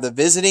we have the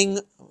visiting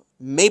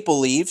Maple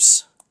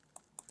Leafs.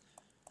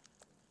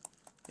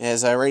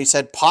 As I already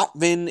said,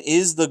 Potvin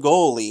is the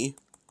goalie,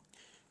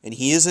 and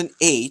he is an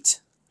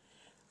 8.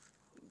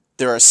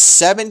 There are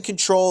 7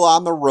 control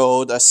on the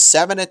road, a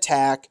 7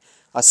 attack,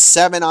 a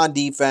 7 on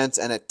defense,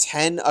 and a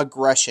 10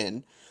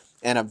 aggression,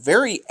 and a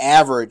very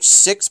average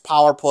 6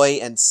 power play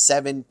and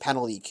 7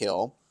 penalty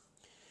kill.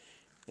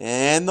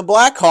 And the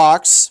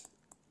Blackhawks,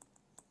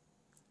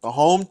 the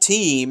home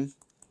team,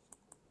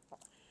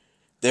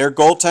 their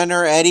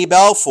goaltender Eddie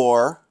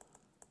Belfour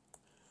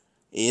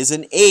is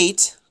an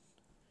 8.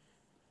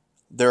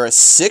 They're a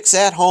 6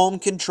 at home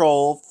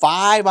control,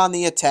 5 on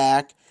the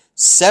attack,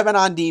 7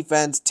 on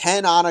defense,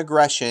 10 on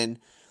aggression,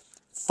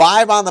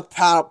 5 on the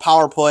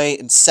power play,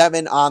 and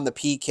 7 on the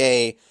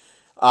PK.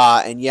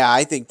 And yeah,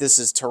 I think this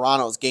is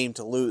Toronto's game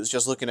to lose,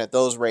 just looking at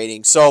those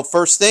ratings. So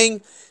first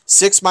thing,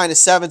 6 minus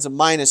 7 is a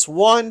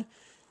 -1.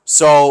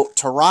 So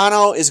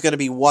Toronto is going to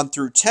be 1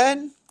 through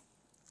 10.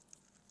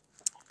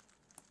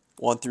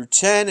 1 through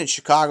 10, and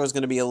Chicago is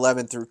going to be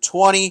 11 through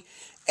 20.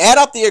 Add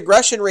up the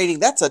aggression rating,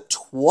 that's a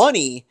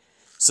 20.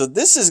 So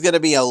this is going to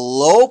be a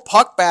low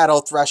puck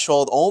battle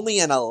threshold, only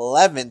an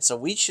 11. So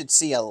we should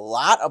see a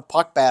lot of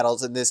puck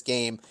battles in this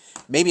game.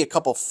 Maybe a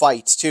couple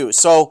fights too.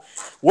 So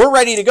we're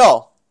ready to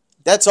go.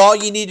 That's all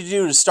you need to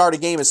do to start a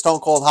game of Stone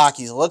Cold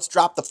Hockey. So let's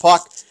drop the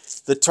puck.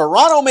 The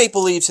Toronto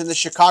Maple Leafs and the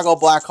Chicago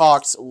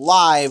Blackhawks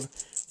live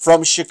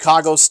from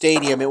Chicago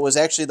Stadium. It was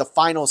actually the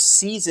final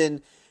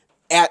season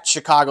at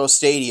Chicago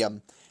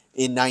Stadium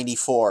in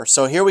 94.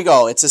 So here we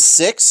go. It's a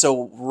 6.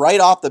 So right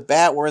off the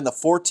bat, we're in the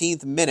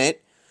 14th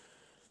minute.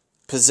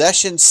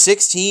 Possession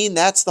 16,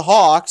 that's the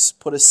Hawks.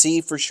 Put a C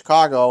for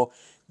Chicago.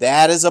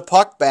 That is a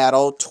puck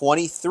battle,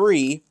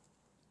 23.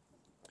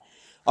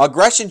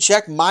 Aggression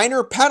check,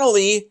 minor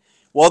penalty.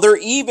 Well, they're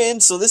even,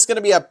 so this is going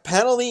to be a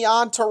penalty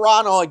on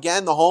Toronto.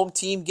 Again, the home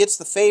team gets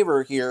the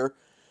favor here.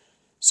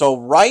 So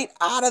right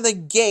out of the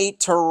gate,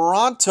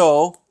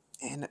 Toronto,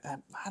 and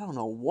I don't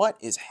know what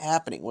is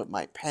happening with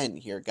my pen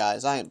here,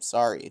 guys. I am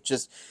sorry. It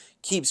just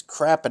keeps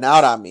crapping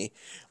out on me.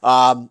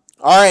 All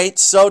right,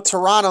 so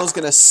Toronto's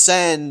going to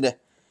send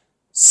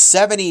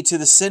 70 to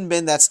the sin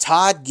bin. That's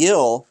Todd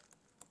Gill.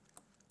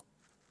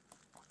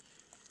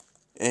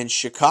 And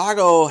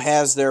Chicago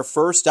has their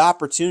first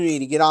opportunity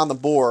to get on the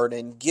board.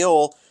 And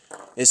Gill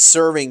is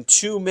serving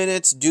 2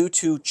 minutes due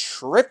to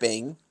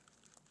tripping.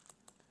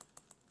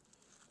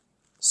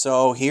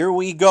 So here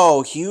we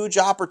go. Huge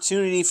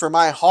opportunity for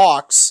my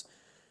Hawks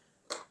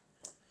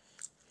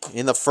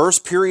in the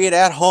first period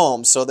at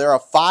home. So they're a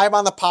 5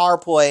 on the power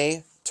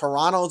play.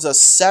 Toronto's a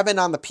 7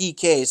 on the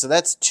PK, so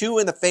that's 2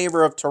 in the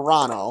favor of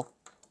Toronto.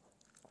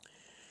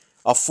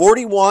 A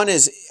 41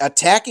 is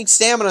attacking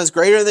stamina is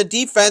greater than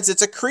defense.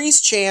 It's a crease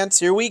chance.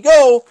 Here we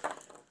go.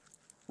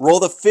 Roll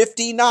the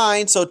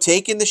 59, so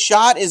taking the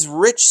shot is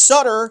Rich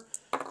Sutter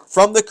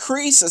from the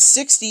crease, a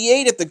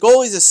 68. If the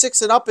goalie's a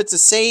 6 and up, it's a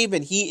save,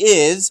 and he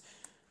is.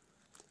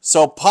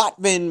 So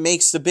Potvin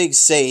makes the big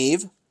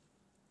save.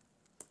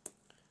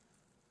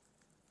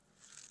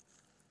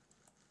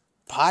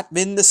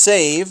 Potvin the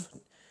save.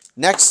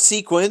 Next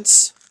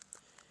sequence,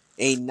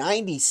 a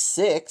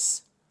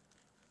 96.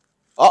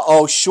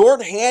 Uh-oh,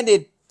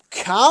 short-handed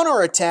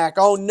counterattack.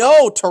 Oh,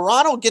 no,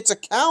 Toronto gets a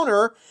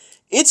counter.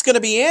 It's going to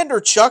be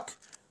Anderchuk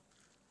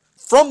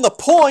from the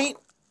point.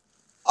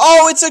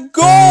 Oh, it's a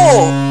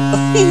goal.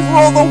 He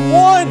rolled a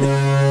 1.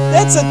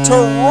 That's a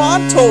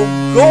Toronto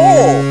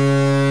goal.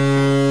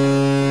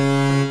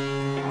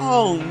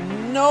 Oh,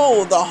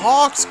 no, the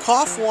Hawks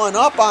cough one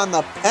up on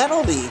the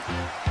penalty.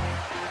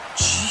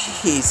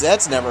 Jeez,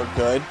 that's never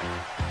good.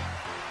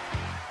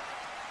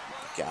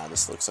 God,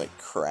 this looks like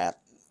crap.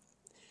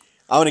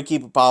 I'm going to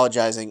keep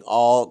apologizing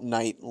all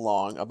night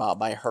long about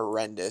my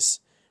horrendous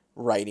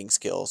writing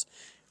skills.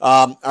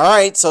 All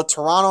right, so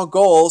Toronto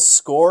goals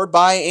scored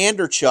by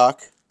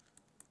Anderchuk.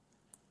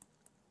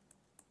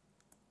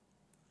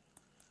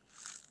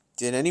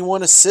 Did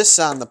anyone assist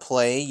on the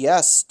play?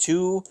 Yes,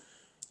 2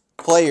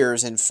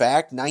 players, in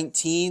fact.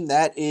 19,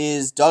 that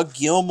is Doug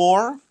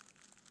Gilmour.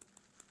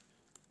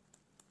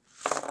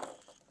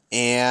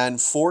 And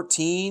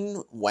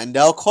 14,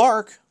 Wendell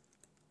Clark.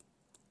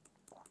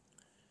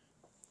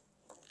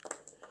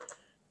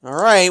 All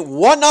right,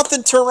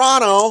 1-0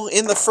 Toronto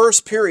in the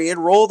first period.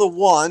 Roll the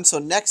 1. So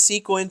next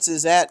sequence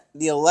is at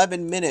the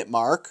 11-minute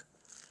mark.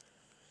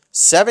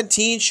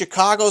 17,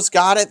 Chicago's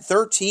got it.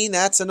 13,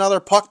 that's another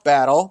puck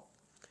battle.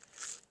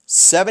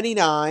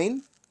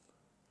 79.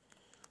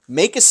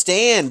 Make a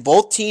stand.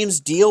 Both teams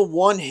deal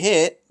 1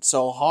 hit.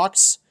 So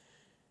Hawks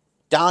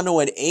down to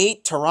an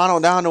 8, Toronto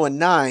down to a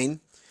 9.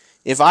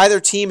 If either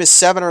team is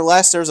 7 or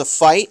less, there's a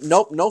fight.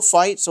 Nope, no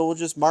fight, so we'll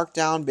just mark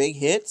down big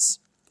hits.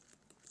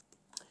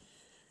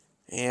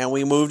 And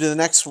we move to the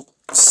next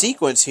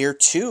sequence here,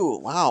 too.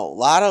 Wow, a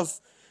lot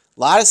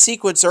of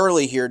sequence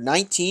early here.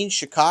 19,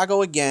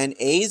 Chicago again.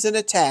 A's in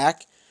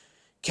attack.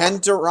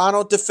 Can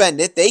Toronto defend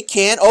it? They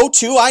can't.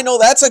 0-2, I know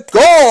that's a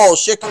goal.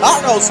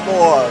 Chicago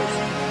scores.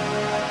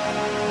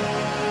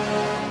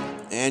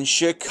 And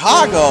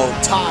Chicago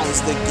ties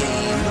the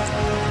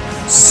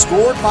game.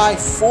 Scored by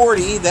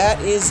 40. That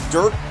is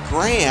Dirk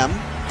Graham.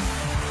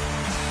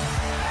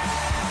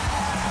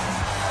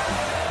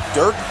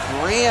 Dirk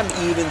Graham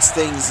evens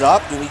things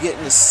up. Do we get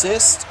an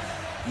assist?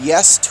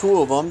 Yes,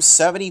 2 of them.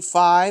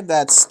 75,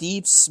 that's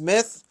Steve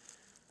Smith.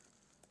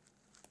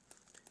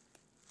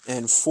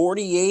 And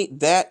 48,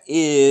 that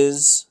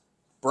is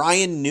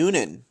Brian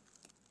Noonan.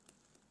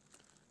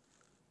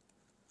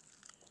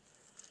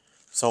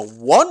 So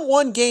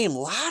 1-1 game. A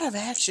lot of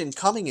action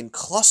coming in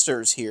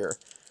clusters here.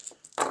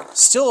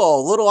 Still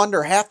a little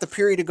under half the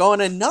period to go.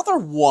 And another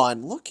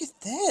one. Look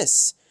at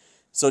this.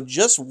 So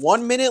just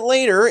 1 minute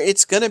later,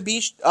 it's going to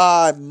be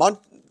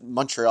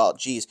Montreal.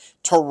 Geez.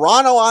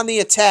 Toronto on the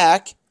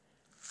attack.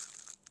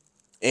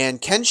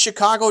 And can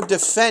Chicago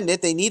defend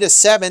it? They need a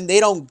 7. They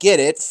don't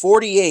get it.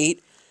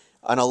 48.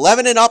 An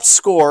 11 and up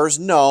scores.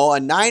 No. A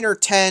 9 or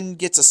 10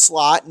 gets a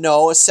slot.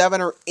 No. A 7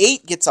 or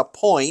 8 gets a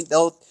point.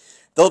 They'll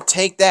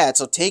take that.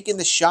 So taking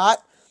the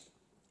shot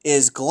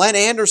is Glenn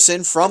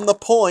Anderson from the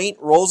point.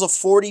 Rolls a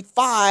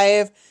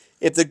 45.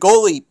 If the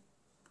goalie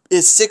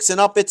is 6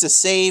 and up, it's a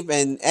save.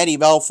 And Eddie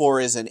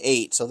Belfour is an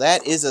 8. So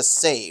that is a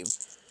save.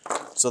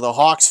 So the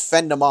Hawks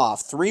fend them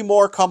off. 3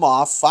 more come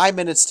off. 5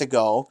 minutes to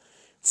go.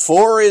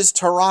 4 is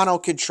Toronto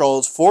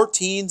controls.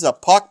 14's a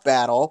puck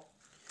battle.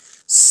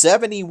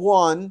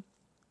 71.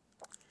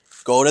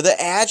 Go to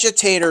the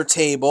agitator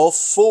table.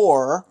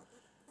 4.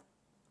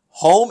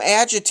 Home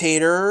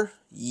agitator.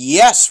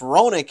 Yes,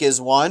 Roenick is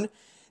one.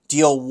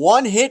 Deal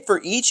 1 hit for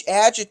each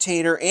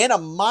agitator and a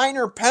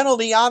minor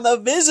penalty on the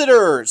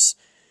visitors.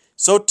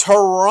 So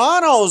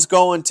Toronto's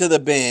going to the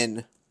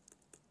bin.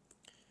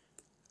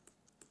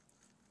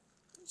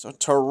 So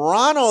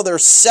Toronto, their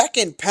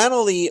second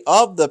penalty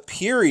of the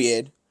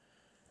period.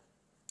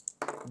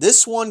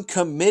 This one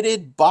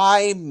committed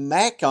by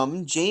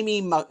Mackham,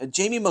 Jamie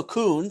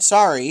McCoon,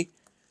 sorry.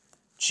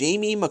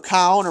 Jamie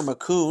McCown or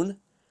McCoon.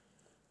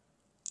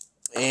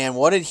 And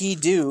what did he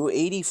do?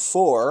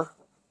 84.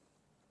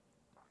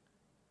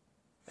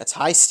 That's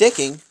high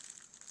sticking.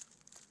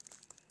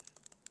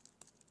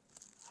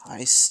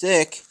 High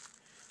stick.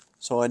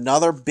 So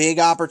another big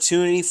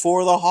opportunity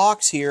for the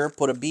Hawks here.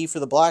 Put a B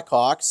for the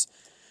Blackhawks.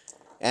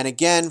 And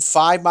again,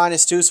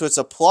 5-2, so it's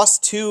a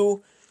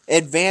 +2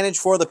 advantage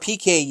for the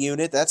PK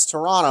unit. That's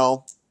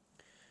Toronto.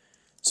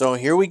 So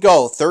here we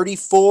go.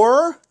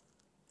 34.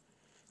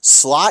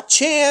 Slot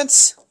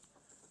chance.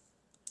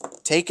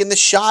 Taking the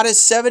shot is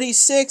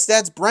 76.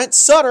 That's Brent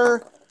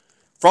Sutter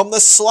from the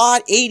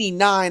slot.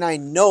 89. I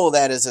know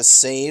that is a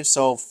save.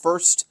 So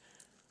first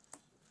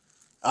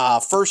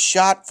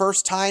shot,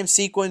 first time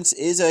sequence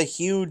is a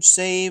huge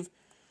save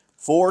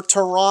for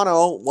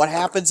Toronto. What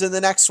happens in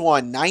the next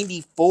one?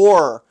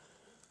 94.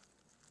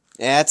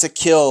 That's a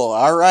kill.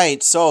 All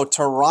right, so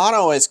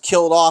Toronto has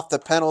killed off the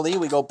penalty.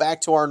 We go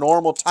back to our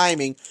normal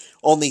timing.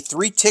 Only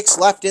 3 ticks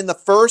left in the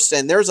first,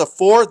 and there's a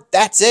 4.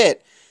 That's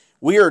it.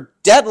 We are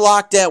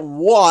deadlocked at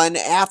 1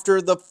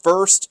 after the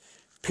first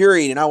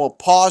period, and I will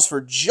pause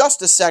for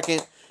just a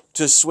second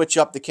to switch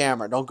up the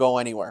camera. Don't go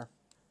anywhere.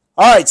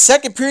 All right,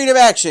 second period of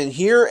action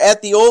here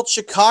at the old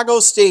Chicago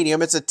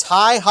Stadium. It's a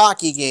tie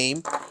hockey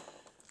game,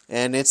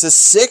 and it's a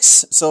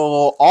 6,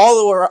 so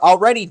we're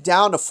already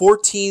down to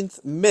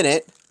 14th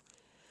minute.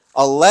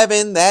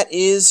 11, that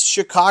is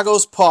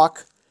Chicago's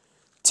puck.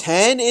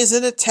 10 is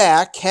an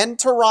attack. Can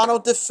Toronto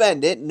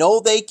defend it? No,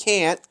 they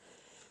can't.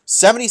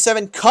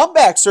 77,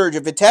 comeback surge.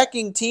 If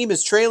attacking team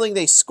is trailing,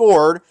 they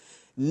scored.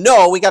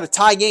 No, we got a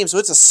tie game, so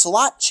it's a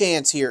slot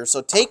chance here.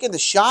 So taking the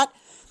shot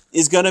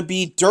is going to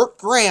be Dirk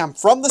Graham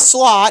from the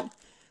slot.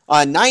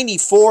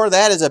 94,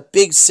 that is a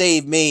big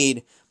save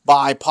made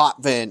by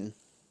Potvin.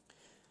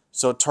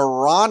 So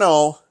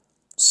Toronto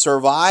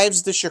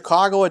survives the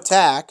Chicago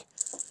attack.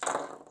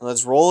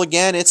 Let's roll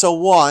again. It's a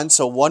 1.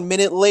 So 1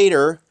 minute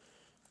later,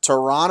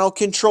 Toronto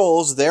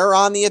controls. They're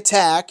on the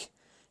attack.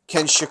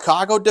 Can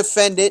Chicago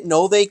defend it?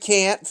 No, they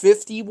can't.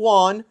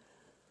 51.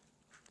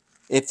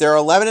 If they're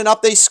 11 and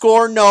up, they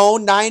score. No.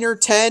 9 or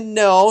 10,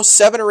 no.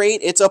 7 or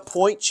 8, it's a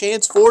point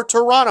chance for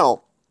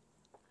Toronto.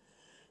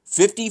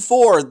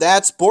 54,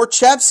 that's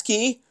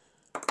Borchevsky.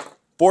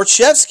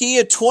 Borchevsky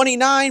at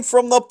 29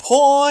 from the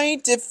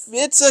point. If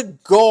it's a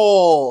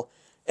goal,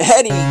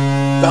 Eddie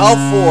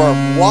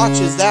Belfour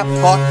watches that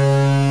puck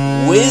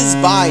whiz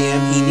by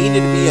him. He needed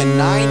to be a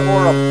 9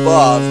 or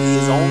above. He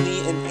is only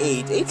an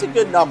 8. 8's a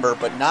good number,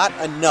 but not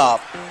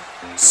enough.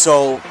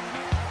 So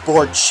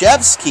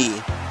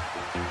Borchevsky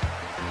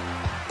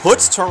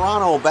puts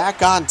Toronto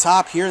back on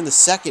top here in the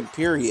second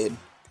period.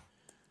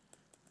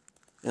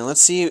 And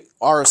let's see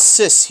our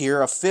assists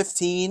here, a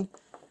 15.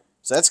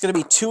 So that's going to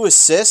be 2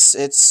 assists.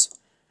 It's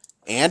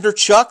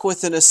Anderchuk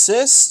with an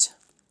assist.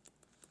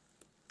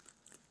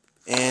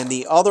 And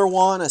the other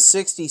one, a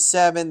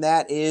 67,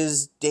 that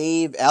is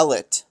Dave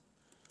Ellett.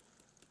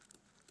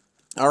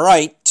 All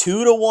right,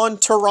 2-1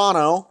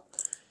 Toronto.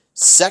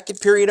 Second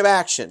period of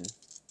action.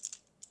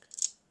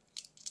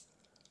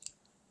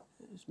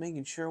 Just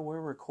making sure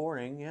we're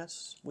recording.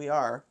 Yes, we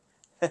are.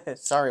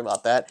 Sorry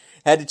about that.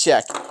 Had to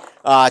check.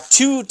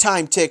 2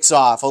 time ticks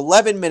off.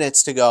 11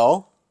 minutes to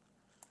go.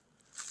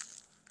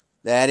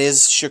 That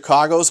is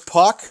Chicago's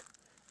puck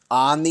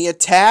on the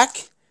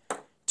attack.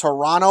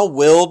 Toronto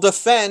will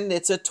defend.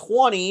 It's a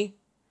 20.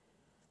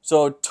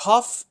 So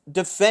tough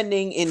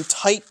defending in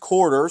tight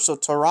quarters. So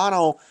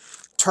Toronto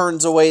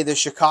turns away the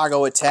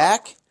Chicago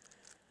attack.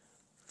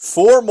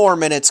 4 more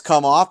minutes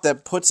come off.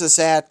 That puts us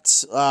at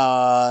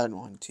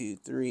 7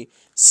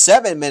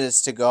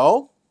 minutes to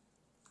go.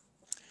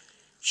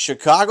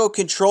 Chicago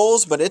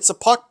controls, but it's a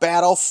puck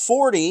battle.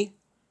 40.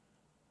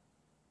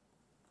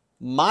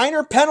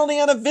 Minor penalty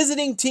on a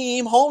visiting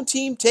team. Home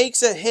team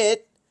takes a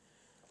hit.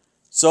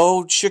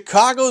 So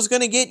Chicago's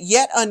going to get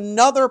yet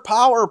another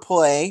power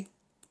play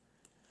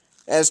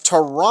as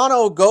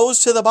Toronto goes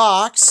to the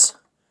box.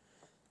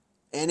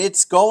 And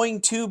it's going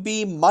to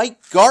be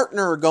Mike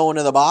Gartner going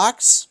to the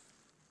box.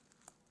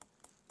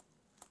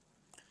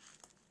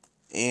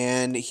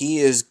 And he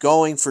is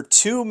going for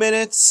 2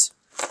 minutes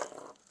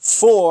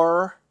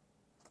for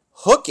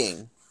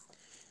hooking.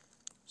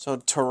 So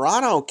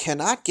Toronto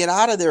cannot get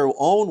out of their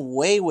own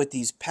way with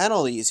these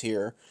penalties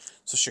here.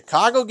 So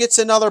Chicago gets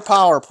another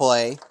power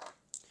play.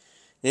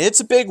 It's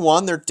a big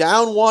one. They're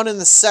down 1 in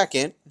the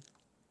second.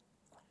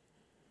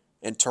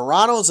 And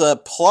Toronto's a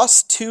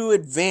 +2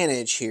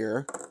 advantage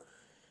here.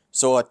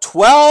 So a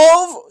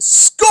 12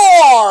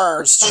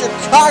 scores!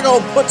 Chicago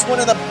puts one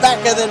in the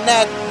back of the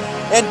net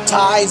and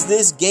ties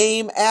this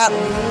game at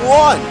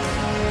 1.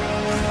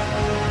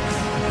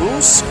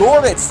 Who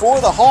scored it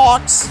for the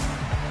Hawks?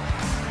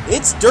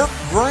 It's Dirk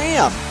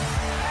Graham.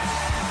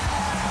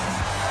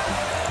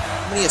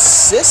 How many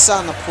assists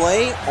on the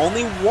play?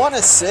 Only 1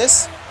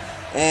 assist.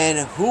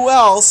 And who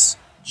else?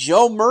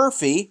 Joe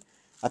Murphy.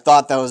 I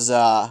thought that was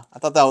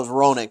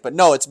Roenick, but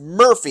no, it's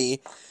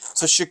Murphy.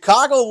 So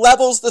Chicago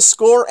levels the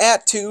score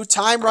at 2.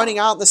 Time running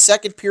out in the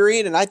second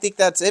period, and I think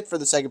that's it for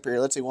the second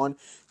period. Let's see, 1,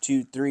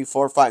 2, 3,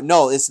 4, 5.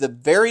 No, it's the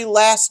very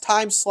last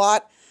time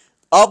slot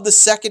of the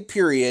second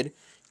period,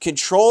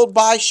 controlled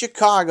by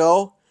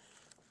Chicago.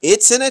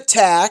 It's an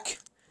attack.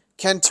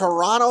 Can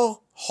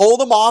Toronto hold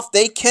them off?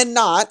 They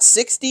cannot.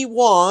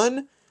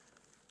 61.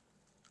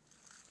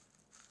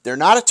 They're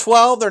not a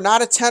 12, they're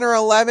not a 10 or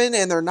 11,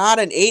 and they're not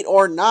an 8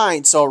 or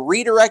 9. So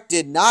redirect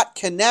did not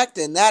connect,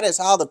 and that is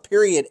how the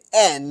period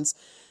ends,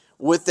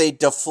 with a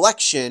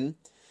deflection.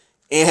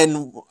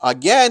 And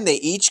again, they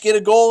each get a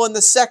goal in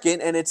the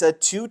second, and it's a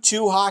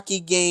 2-2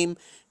 hockey game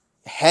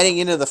heading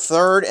into the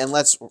third. And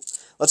let's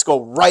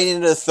go right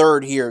into the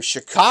third here.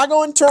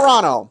 Chicago and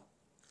Toronto.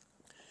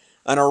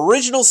 An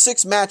original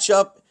 6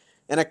 matchup,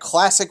 and a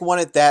classic one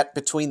at that,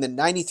 between the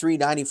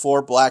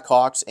 93-94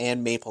 Blackhawks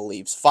and Maple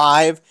Leafs.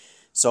 5.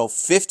 So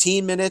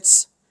 15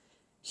 minutes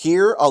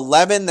here.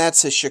 11,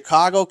 that's a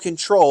Chicago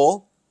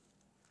control.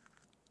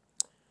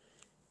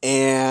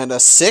 And a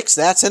 6,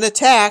 that's an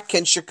attack.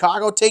 Can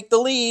Chicago take the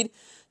lead?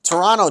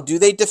 Toronto, do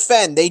they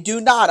defend? They do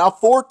not. A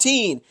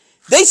 14,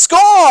 they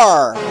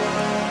score!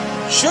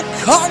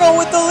 Chicago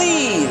with the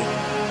lead.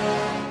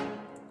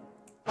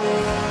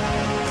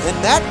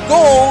 And that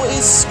goal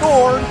is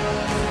scored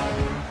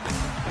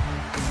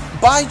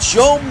by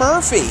Joe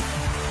Murphy.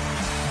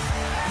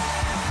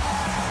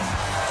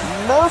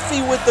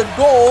 Murphy with the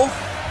goal.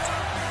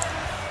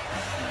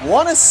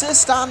 1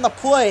 assist on the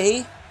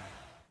play.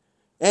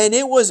 And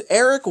it was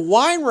Eric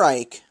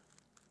Weinreich.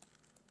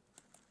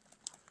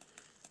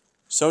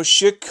 So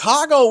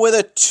Chicago with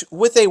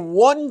a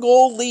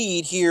 1-goal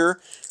lead here,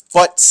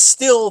 but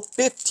still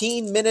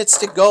 15 minutes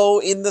to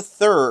go in the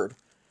third.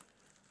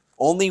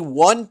 Only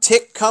 1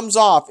 tick comes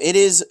off. It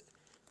is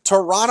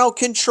Toronto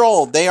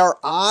controlled. They are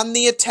on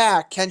the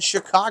attack. Can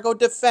Chicago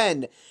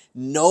defend?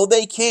 No,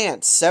 they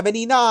can't.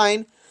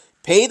 79.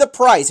 Pay the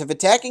price. If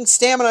attacking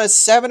stamina is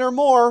 7 or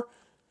more,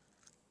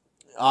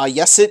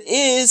 yes it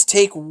is.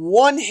 Take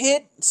 1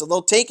 hit, so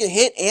they'll take a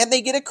hit and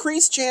they get a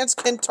crease chance.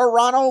 Can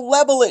Toronto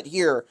level it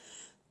here?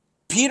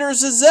 Peter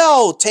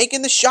Zazel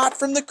taking the shot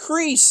from the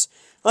crease.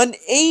 An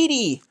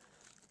 80.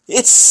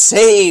 It's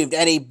saved.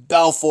 Eddie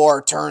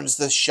Belfour turns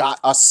the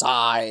shot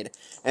aside,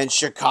 and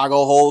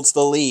Chicago holds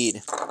the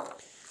lead.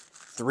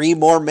 3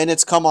 more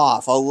minutes come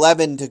off.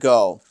 11 to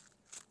go.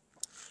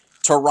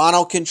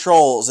 Toronto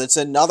controls. It's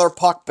another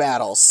puck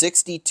battle.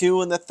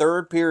 62 in the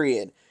third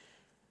period.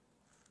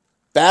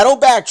 Battle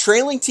back.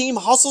 Trailing team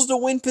hustles to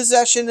win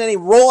possession, and they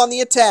roll on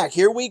the attack.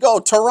 Here we go.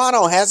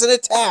 Toronto has an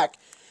attack.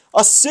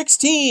 A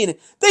 16.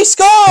 They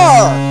score!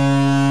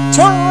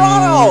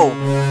 Toronto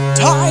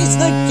ties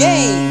the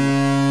game.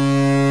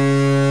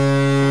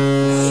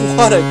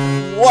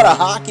 What a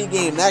hockey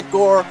game. That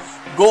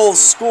goal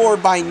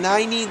scored by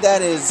 90.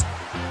 That is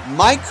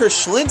Mike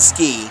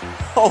Krashlinski.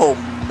 Oh,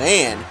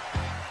 man.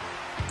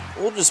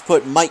 We'll just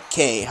put Mike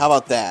K. How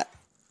about that?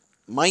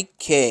 Mike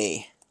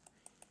K.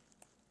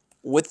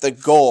 with the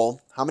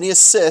goal. How many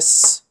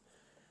assists?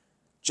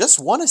 Just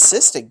 1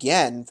 assist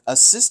again.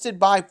 Assisted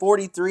by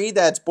 43.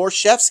 That's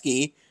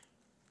Borshevsky.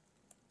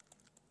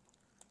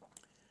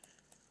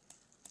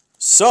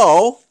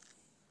 So,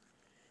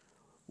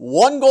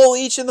 1 goal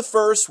each in the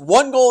first,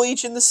 1 goal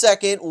each in the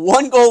second,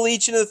 1 goal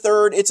each in the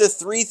third. It's a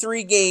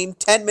 3-3 game,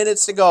 10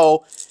 minutes to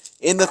go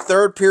in the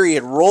third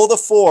period. Roll the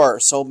 4,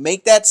 so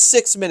make that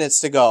 6 minutes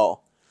to go.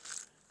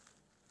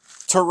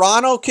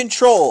 Toronto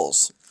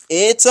controls.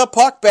 It's a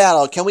puck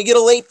battle. Can we get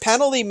a late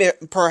penalty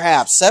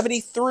perhaps?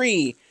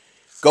 73.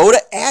 Go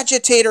to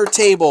agitator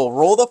table.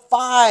 Roll the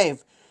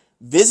 5.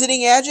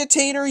 Visiting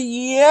agitator,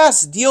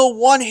 yes. Deal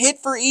 1 hit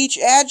for each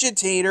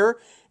agitator.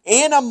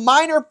 And a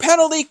minor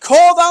penalty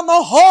called on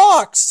the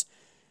Hawks.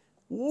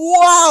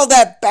 Wow,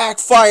 that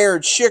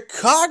backfired.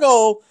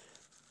 Chicago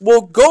will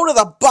go to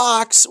the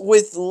box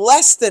with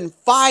less than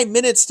 5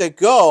 minutes to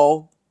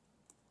go.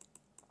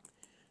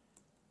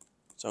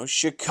 So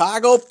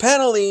Chicago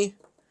penalty.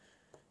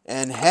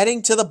 And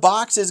heading to the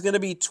box is going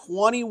to be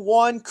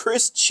 21,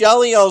 Chris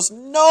Chelios.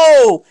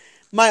 No!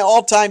 My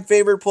all-time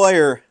favorite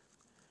player.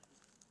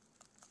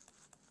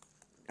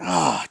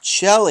 Ah,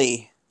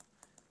 Chelios,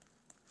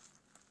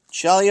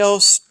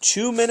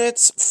 2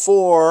 minutes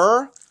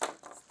for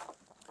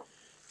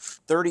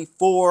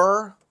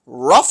 34.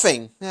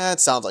 Roughing.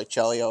 That sounds like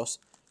Chelios.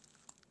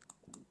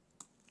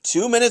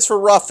 2 minutes for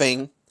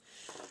roughing.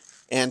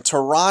 And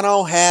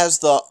Toronto has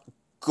the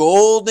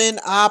golden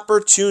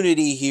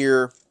opportunity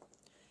here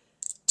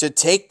to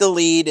take the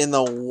lead in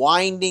the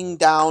winding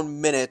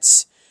down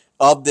minutes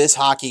of this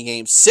hockey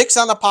game. 6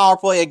 on the power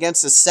play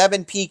against the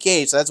 7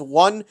 PK. So that's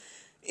 1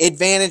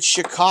 advantage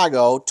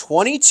Chicago.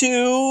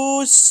 22.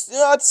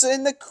 That's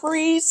in the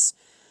crease.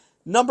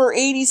 Number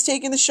 80's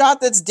taking the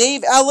shot. That's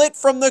Dave Ellett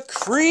from the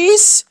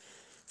crease.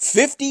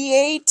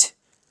 58.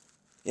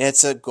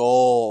 It's a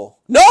goal.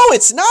 No,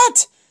 it's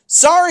not.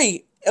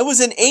 Sorry. It was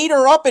an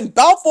 8er up, and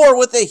Belfour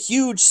with a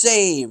huge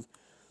save.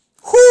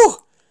 Whew.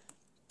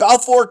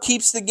 Belfour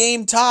keeps the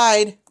game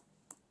tied.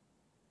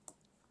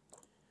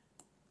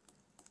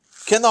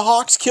 Can the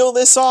Hawks kill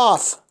this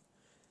off?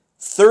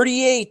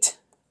 38.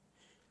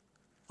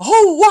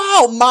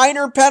 Oh, wow.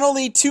 Minor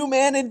penalty.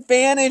 2-man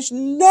advantage.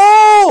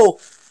 No!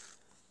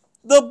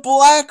 The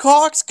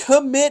Blackhawks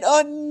commit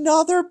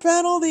another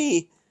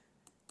penalty.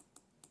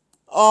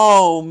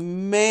 Oh,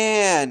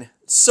 man.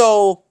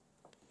 So,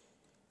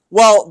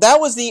 well,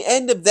 that was the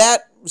end of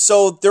that.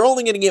 So, they're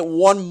only going to get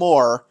 1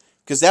 more,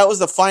 because that was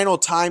the final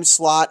time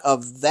slot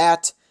of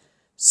that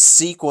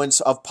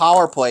sequence of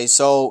power play.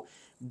 So,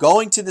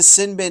 going to the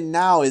sin bin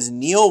now is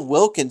Neil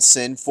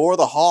Wilkinson for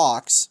the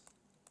Hawks.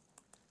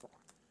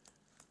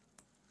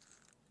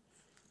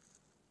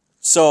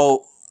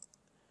 So,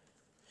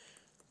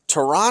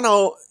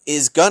 Toronto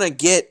is going to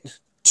get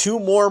 2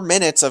 more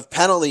minutes of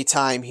penalty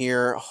time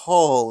here.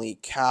 Holy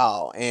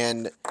cow.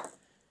 And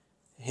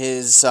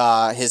his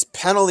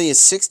penalty is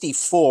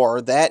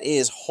 64. That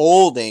is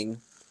holding.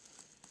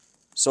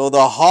 So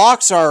the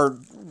Hawks are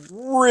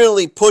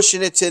really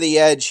pushing it to the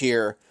edge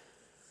here.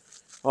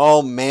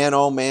 Oh, man,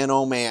 oh, man,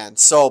 oh, man.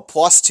 So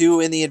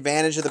 +2 in the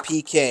advantage of the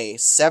PK.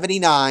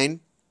 79.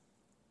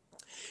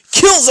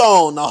 Kill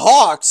zone. The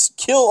Hawks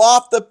kill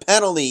off the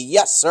penalty.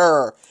 Yes,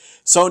 sir.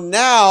 So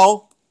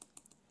now,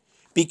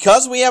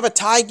 because we have a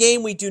tie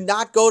game, we do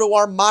not go to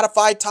our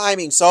modified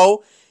timing.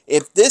 So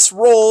if this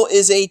roll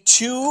is a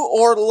 2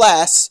 or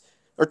less,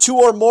 or 2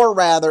 or more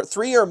rather,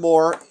 3 or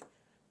more,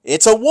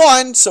 it's a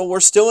 1, so we're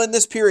still in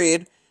this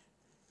period.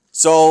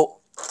 So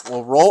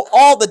we'll roll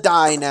all the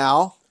die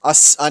now.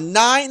 A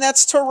 9,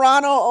 that's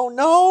Toronto. Oh,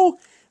 no.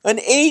 An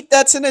 8,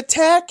 that's an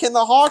attack. Can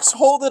the Hawks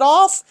hold it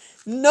off?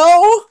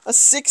 No. A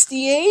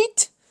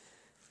 68?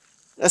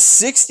 A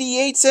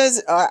 68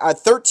 says a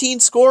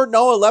 13 scored.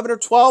 No. 11 or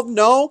 12?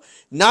 No.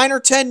 9 or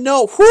 10?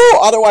 No. Whew.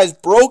 Otherwise,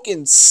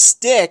 broken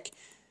stick.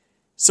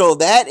 So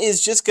that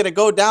is just going to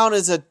go down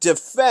as a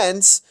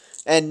defense.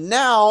 And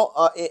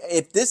now,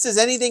 if this is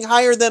anything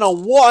higher than a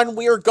 1,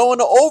 we are going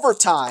to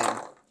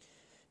overtime.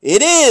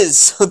 It is.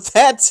 So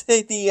that's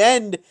at the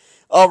end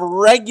of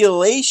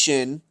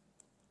regulation.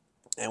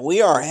 And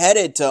we are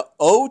headed to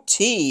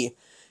OT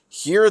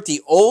here at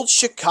the old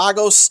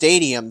Chicago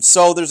Stadium.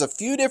 So there's a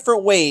few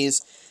different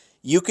ways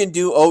you can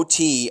do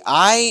OT.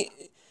 I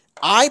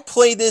I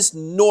play this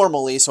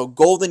normally, so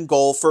golden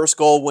goal, first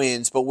goal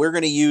wins, but we're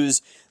going to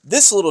use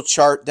this little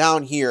chart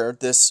down here,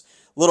 this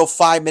little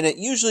 5-minute.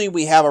 Usually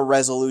we have a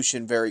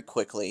resolution very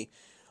quickly.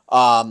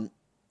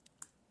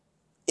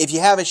 If you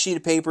have a sheet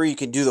of paper, you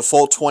can do the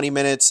full 20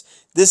 minutes.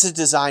 This is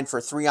designed for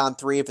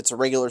 3-on-3 if it's a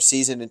regular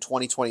season in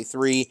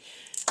 2023.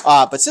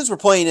 But since we're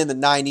playing in the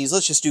 90s,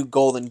 let's just do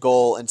golden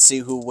goal and see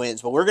who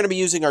wins. But we're going to be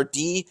using our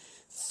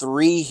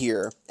D3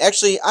 here.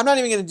 Actually, I'm not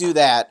even going to do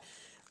that.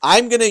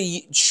 I'm going to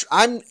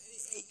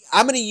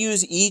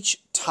use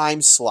each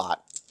time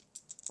slot.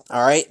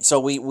 All right, so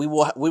we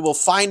will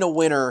find a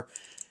winner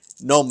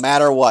no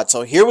matter what.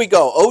 So here we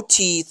go.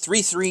 OT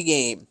 3-3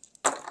 game.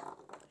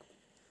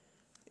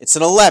 It's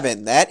an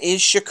 11. That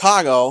is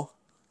Chicago.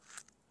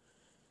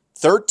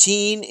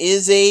 13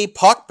 is a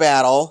puck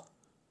battle.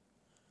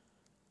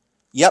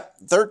 Yep,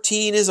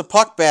 13 is a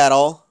puck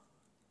battle.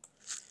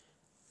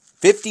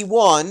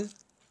 51.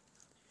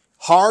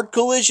 Hard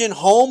collision.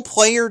 Home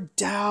player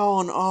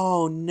down.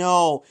 Oh,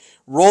 no.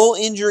 Roll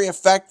injury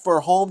effect for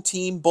home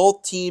team.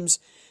 Both teams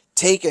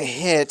take a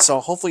hit, so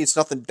hopefully it's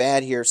nothing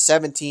bad here.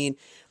 17.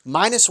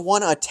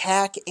 -1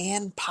 attack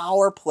and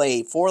power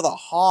play for the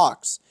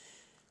Hawks.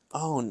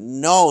 Oh,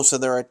 no. So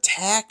their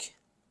attack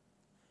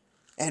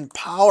and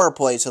power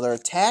play. So their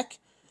attack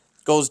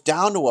goes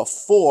down to a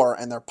 4,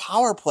 and their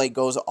power play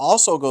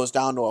also goes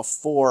down to a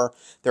 4.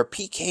 Their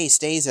PK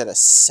stays at a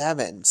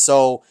 7.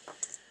 So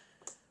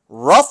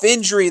rough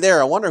injury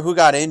there. I wonder who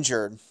got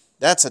injured.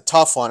 That's a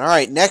tough one. All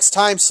right, next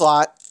time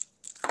slot.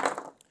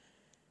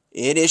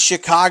 It is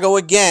Chicago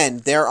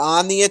again. They're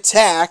on the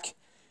attack.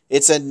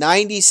 It's a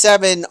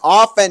 97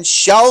 offense.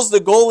 Shells the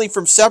goalie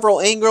from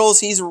several angles.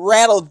 He's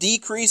rattled,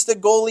 decreased the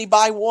goalie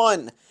by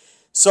 1.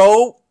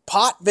 So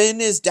Potvin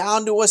is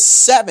down to a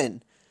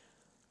 7.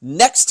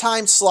 Next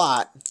time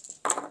slot.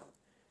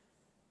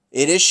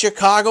 It is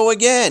Chicago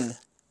again.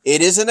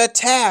 It is an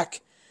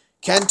attack.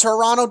 Can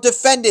Toronto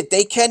defend it?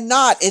 They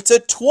cannot. It's a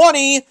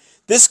 20.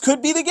 This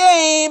could be the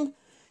game.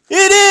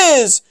 It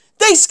is.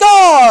 They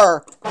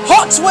score.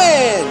 Hawks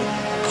win.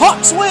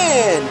 Hawks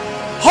win.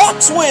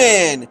 Hawks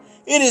win.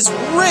 It is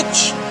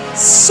Rich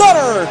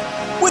Sutter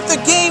with the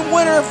game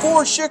winner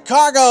for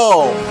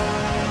Chicago.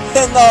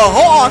 And the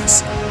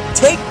Hawks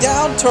take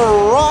down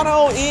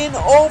Toronto in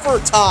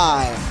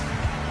overtime.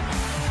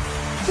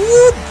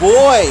 Good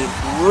boy.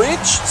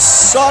 Rich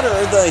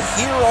Sutter, the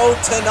hero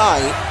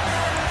tonight.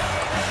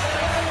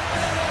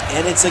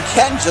 And it's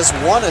again just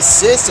 1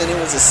 assist, and it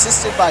was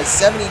assisted by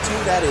 72.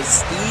 That is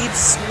Steve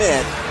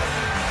Smith.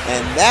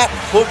 And that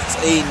puts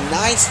a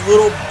nice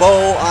little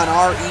bow on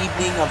our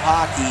evening of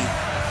hockey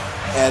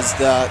as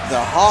the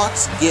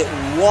Hawks get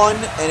 1,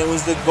 and it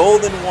was the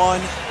golden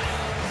one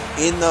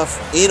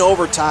in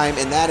overtime,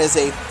 and that is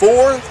a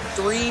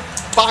 4-3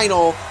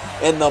 final,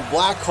 and the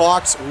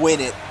Blackhawks win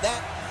it.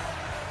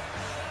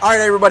 All right,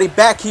 everybody,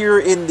 back here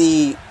in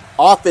the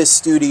office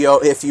studio,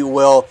 if you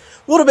will.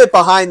 A little bit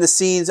behind the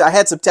scenes. I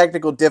had some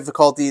technical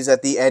difficulties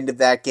at the end of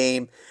that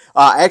game.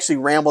 I actually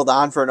rambled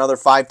on for another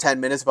 5-10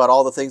 minutes about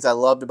all the things I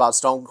loved about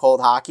Stone Cold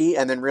Hockey,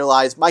 and then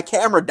realized my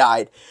camera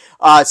died.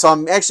 So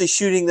I'm actually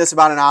shooting this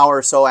about an hour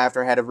or so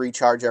after I had to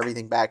recharge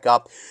everything back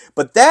up.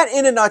 But that,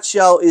 in a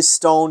nutshell, is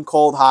Stone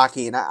Cold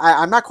Hockey. And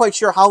I'm not quite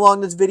sure how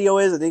long this video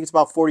is. I think it's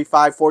about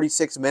 45,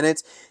 46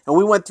 minutes. And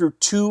we went through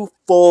 2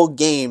 full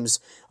games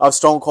of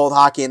Stone Cold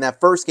Hockey. In that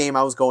first game,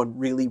 I was going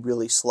really,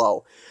 really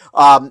slow.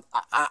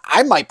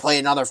 I might play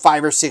another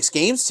 5 or 6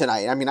 games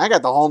tonight. I mean, I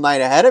got the whole night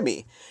ahead of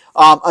me.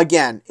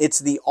 Again, it's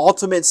the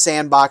ultimate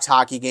sandbox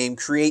hockey game.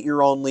 Create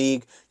your own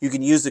league. You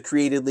can use the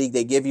created league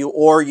they give you,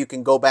 or you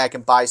can go back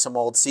and buy some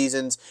old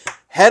seasons.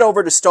 Head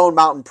over to Stone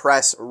Mountain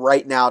Press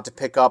right now to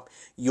pick up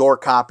your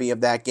copy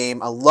of that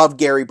game. I love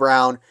Gary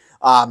Brown.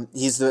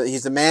 He's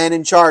the man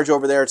in charge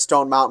over there at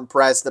Stone Mountain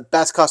Press. The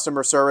best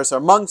customer service,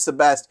 amongst the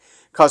best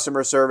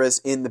customer service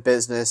in the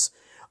business.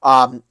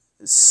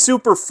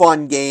 Super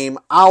fun game.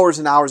 Hours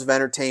and hours of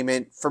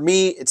entertainment. For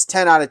me, it's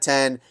 10 out of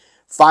 10.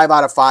 5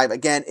 out of 5.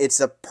 Again, it's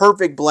a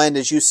perfect blend,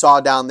 as you saw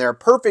down there.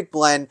 Perfect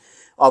blend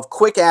of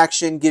quick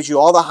action, gives you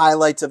all the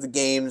highlights of the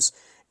games,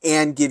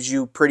 and gives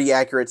you pretty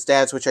accurate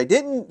stats, which I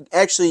didn't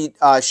actually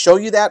show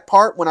you that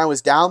part when I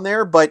was down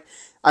there. But,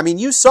 I mean,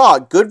 you saw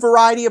a good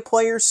variety of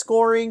players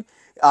scoring.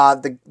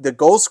 The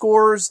goal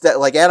scorers, that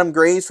like Adam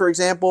Graves, for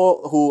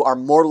example, who are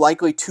more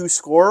likely to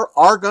score,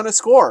 are going to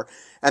score.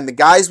 And the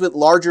guys with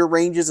larger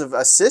ranges of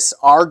assists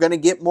are going to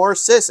get more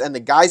assists. And the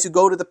guys who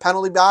go to the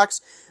penalty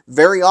box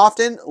very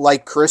often,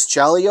 like Chris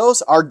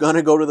Chelios, are going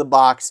to go to the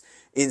box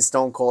in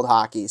Stone Cold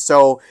Hockey.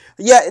 So,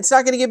 yeah, it's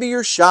not going to give you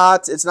your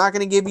shots. It's not going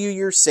to give you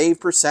your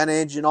save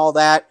percentage and all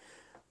that.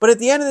 But at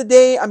the end of the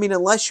day, I mean,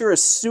 unless you're a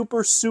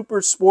super,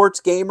 super sports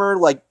gamer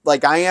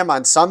like I am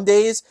on some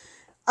days,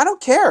 I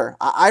don't care.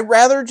 I'd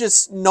rather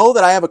just know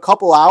that I have a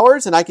couple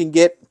hours and I can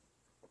get,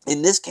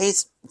 in this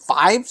case,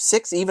 5,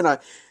 6, even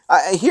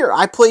here,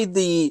 I played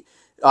the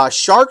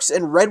Sharks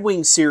and Red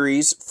Wings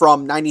series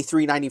from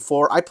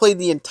 93-94. I played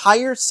the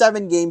entire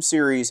 7-game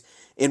series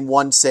in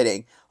one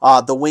sitting.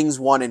 The Wings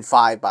won in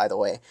 5, by the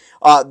way.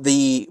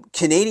 The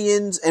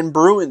Canadiens and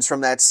Bruins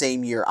from that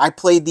same year. I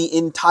played the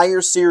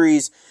entire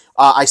series.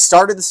 I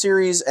started the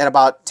series at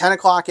about 10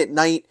 o'clock at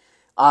night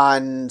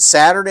on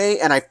Saturday,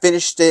 and I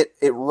finished it.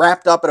 It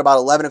wrapped up at about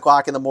 11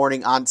 o'clock in the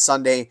morning on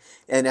Sunday,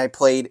 and I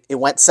played. It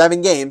went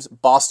 7 games.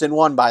 Boston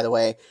won, by the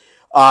way.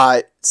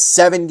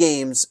 7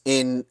 games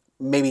in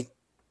maybe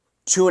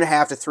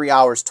 2.5 to 3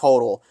 hours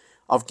total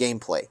of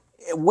gameplay.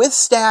 With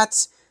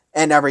stats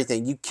and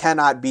everything, you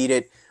cannot beat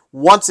it.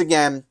 Once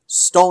again,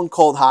 Stone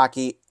Cold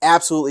Hockey,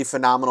 absolutely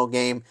phenomenal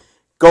game.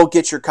 Go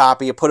get your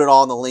copy. I put it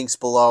all in the links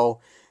below.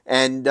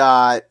 And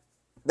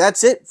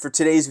that's it for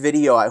today's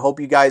video. I hope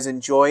you guys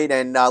enjoyed,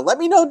 and let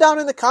me know down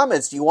in the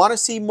comments. Do you want to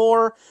see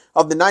more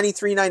of the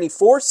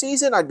 93-94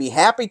 season? I'd be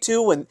happy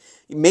to, and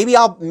maybe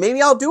I'll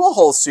do a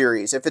whole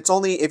series. If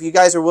you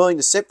guys are willing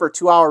to sit for a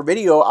 2-hour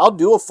video, I'll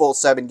do a full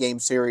 7-game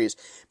series.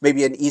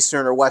 Maybe an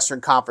Eastern or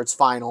Western Conference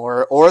final,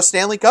 or a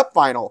Stanley Cup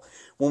final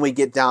when we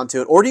get down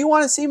to it. Or do you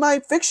want to see my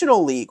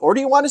fictional league? Or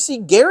do you want to see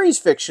Gary's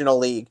fictional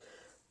league?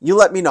 You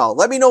let me know.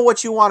 Let me know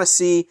what you want to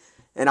see,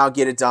 and I'll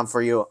get it done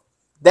for you.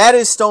 That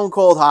is Stone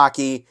Cold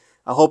Hockey.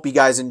 I hope you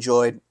guys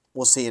enjoyed.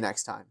 We'll see you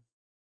next time.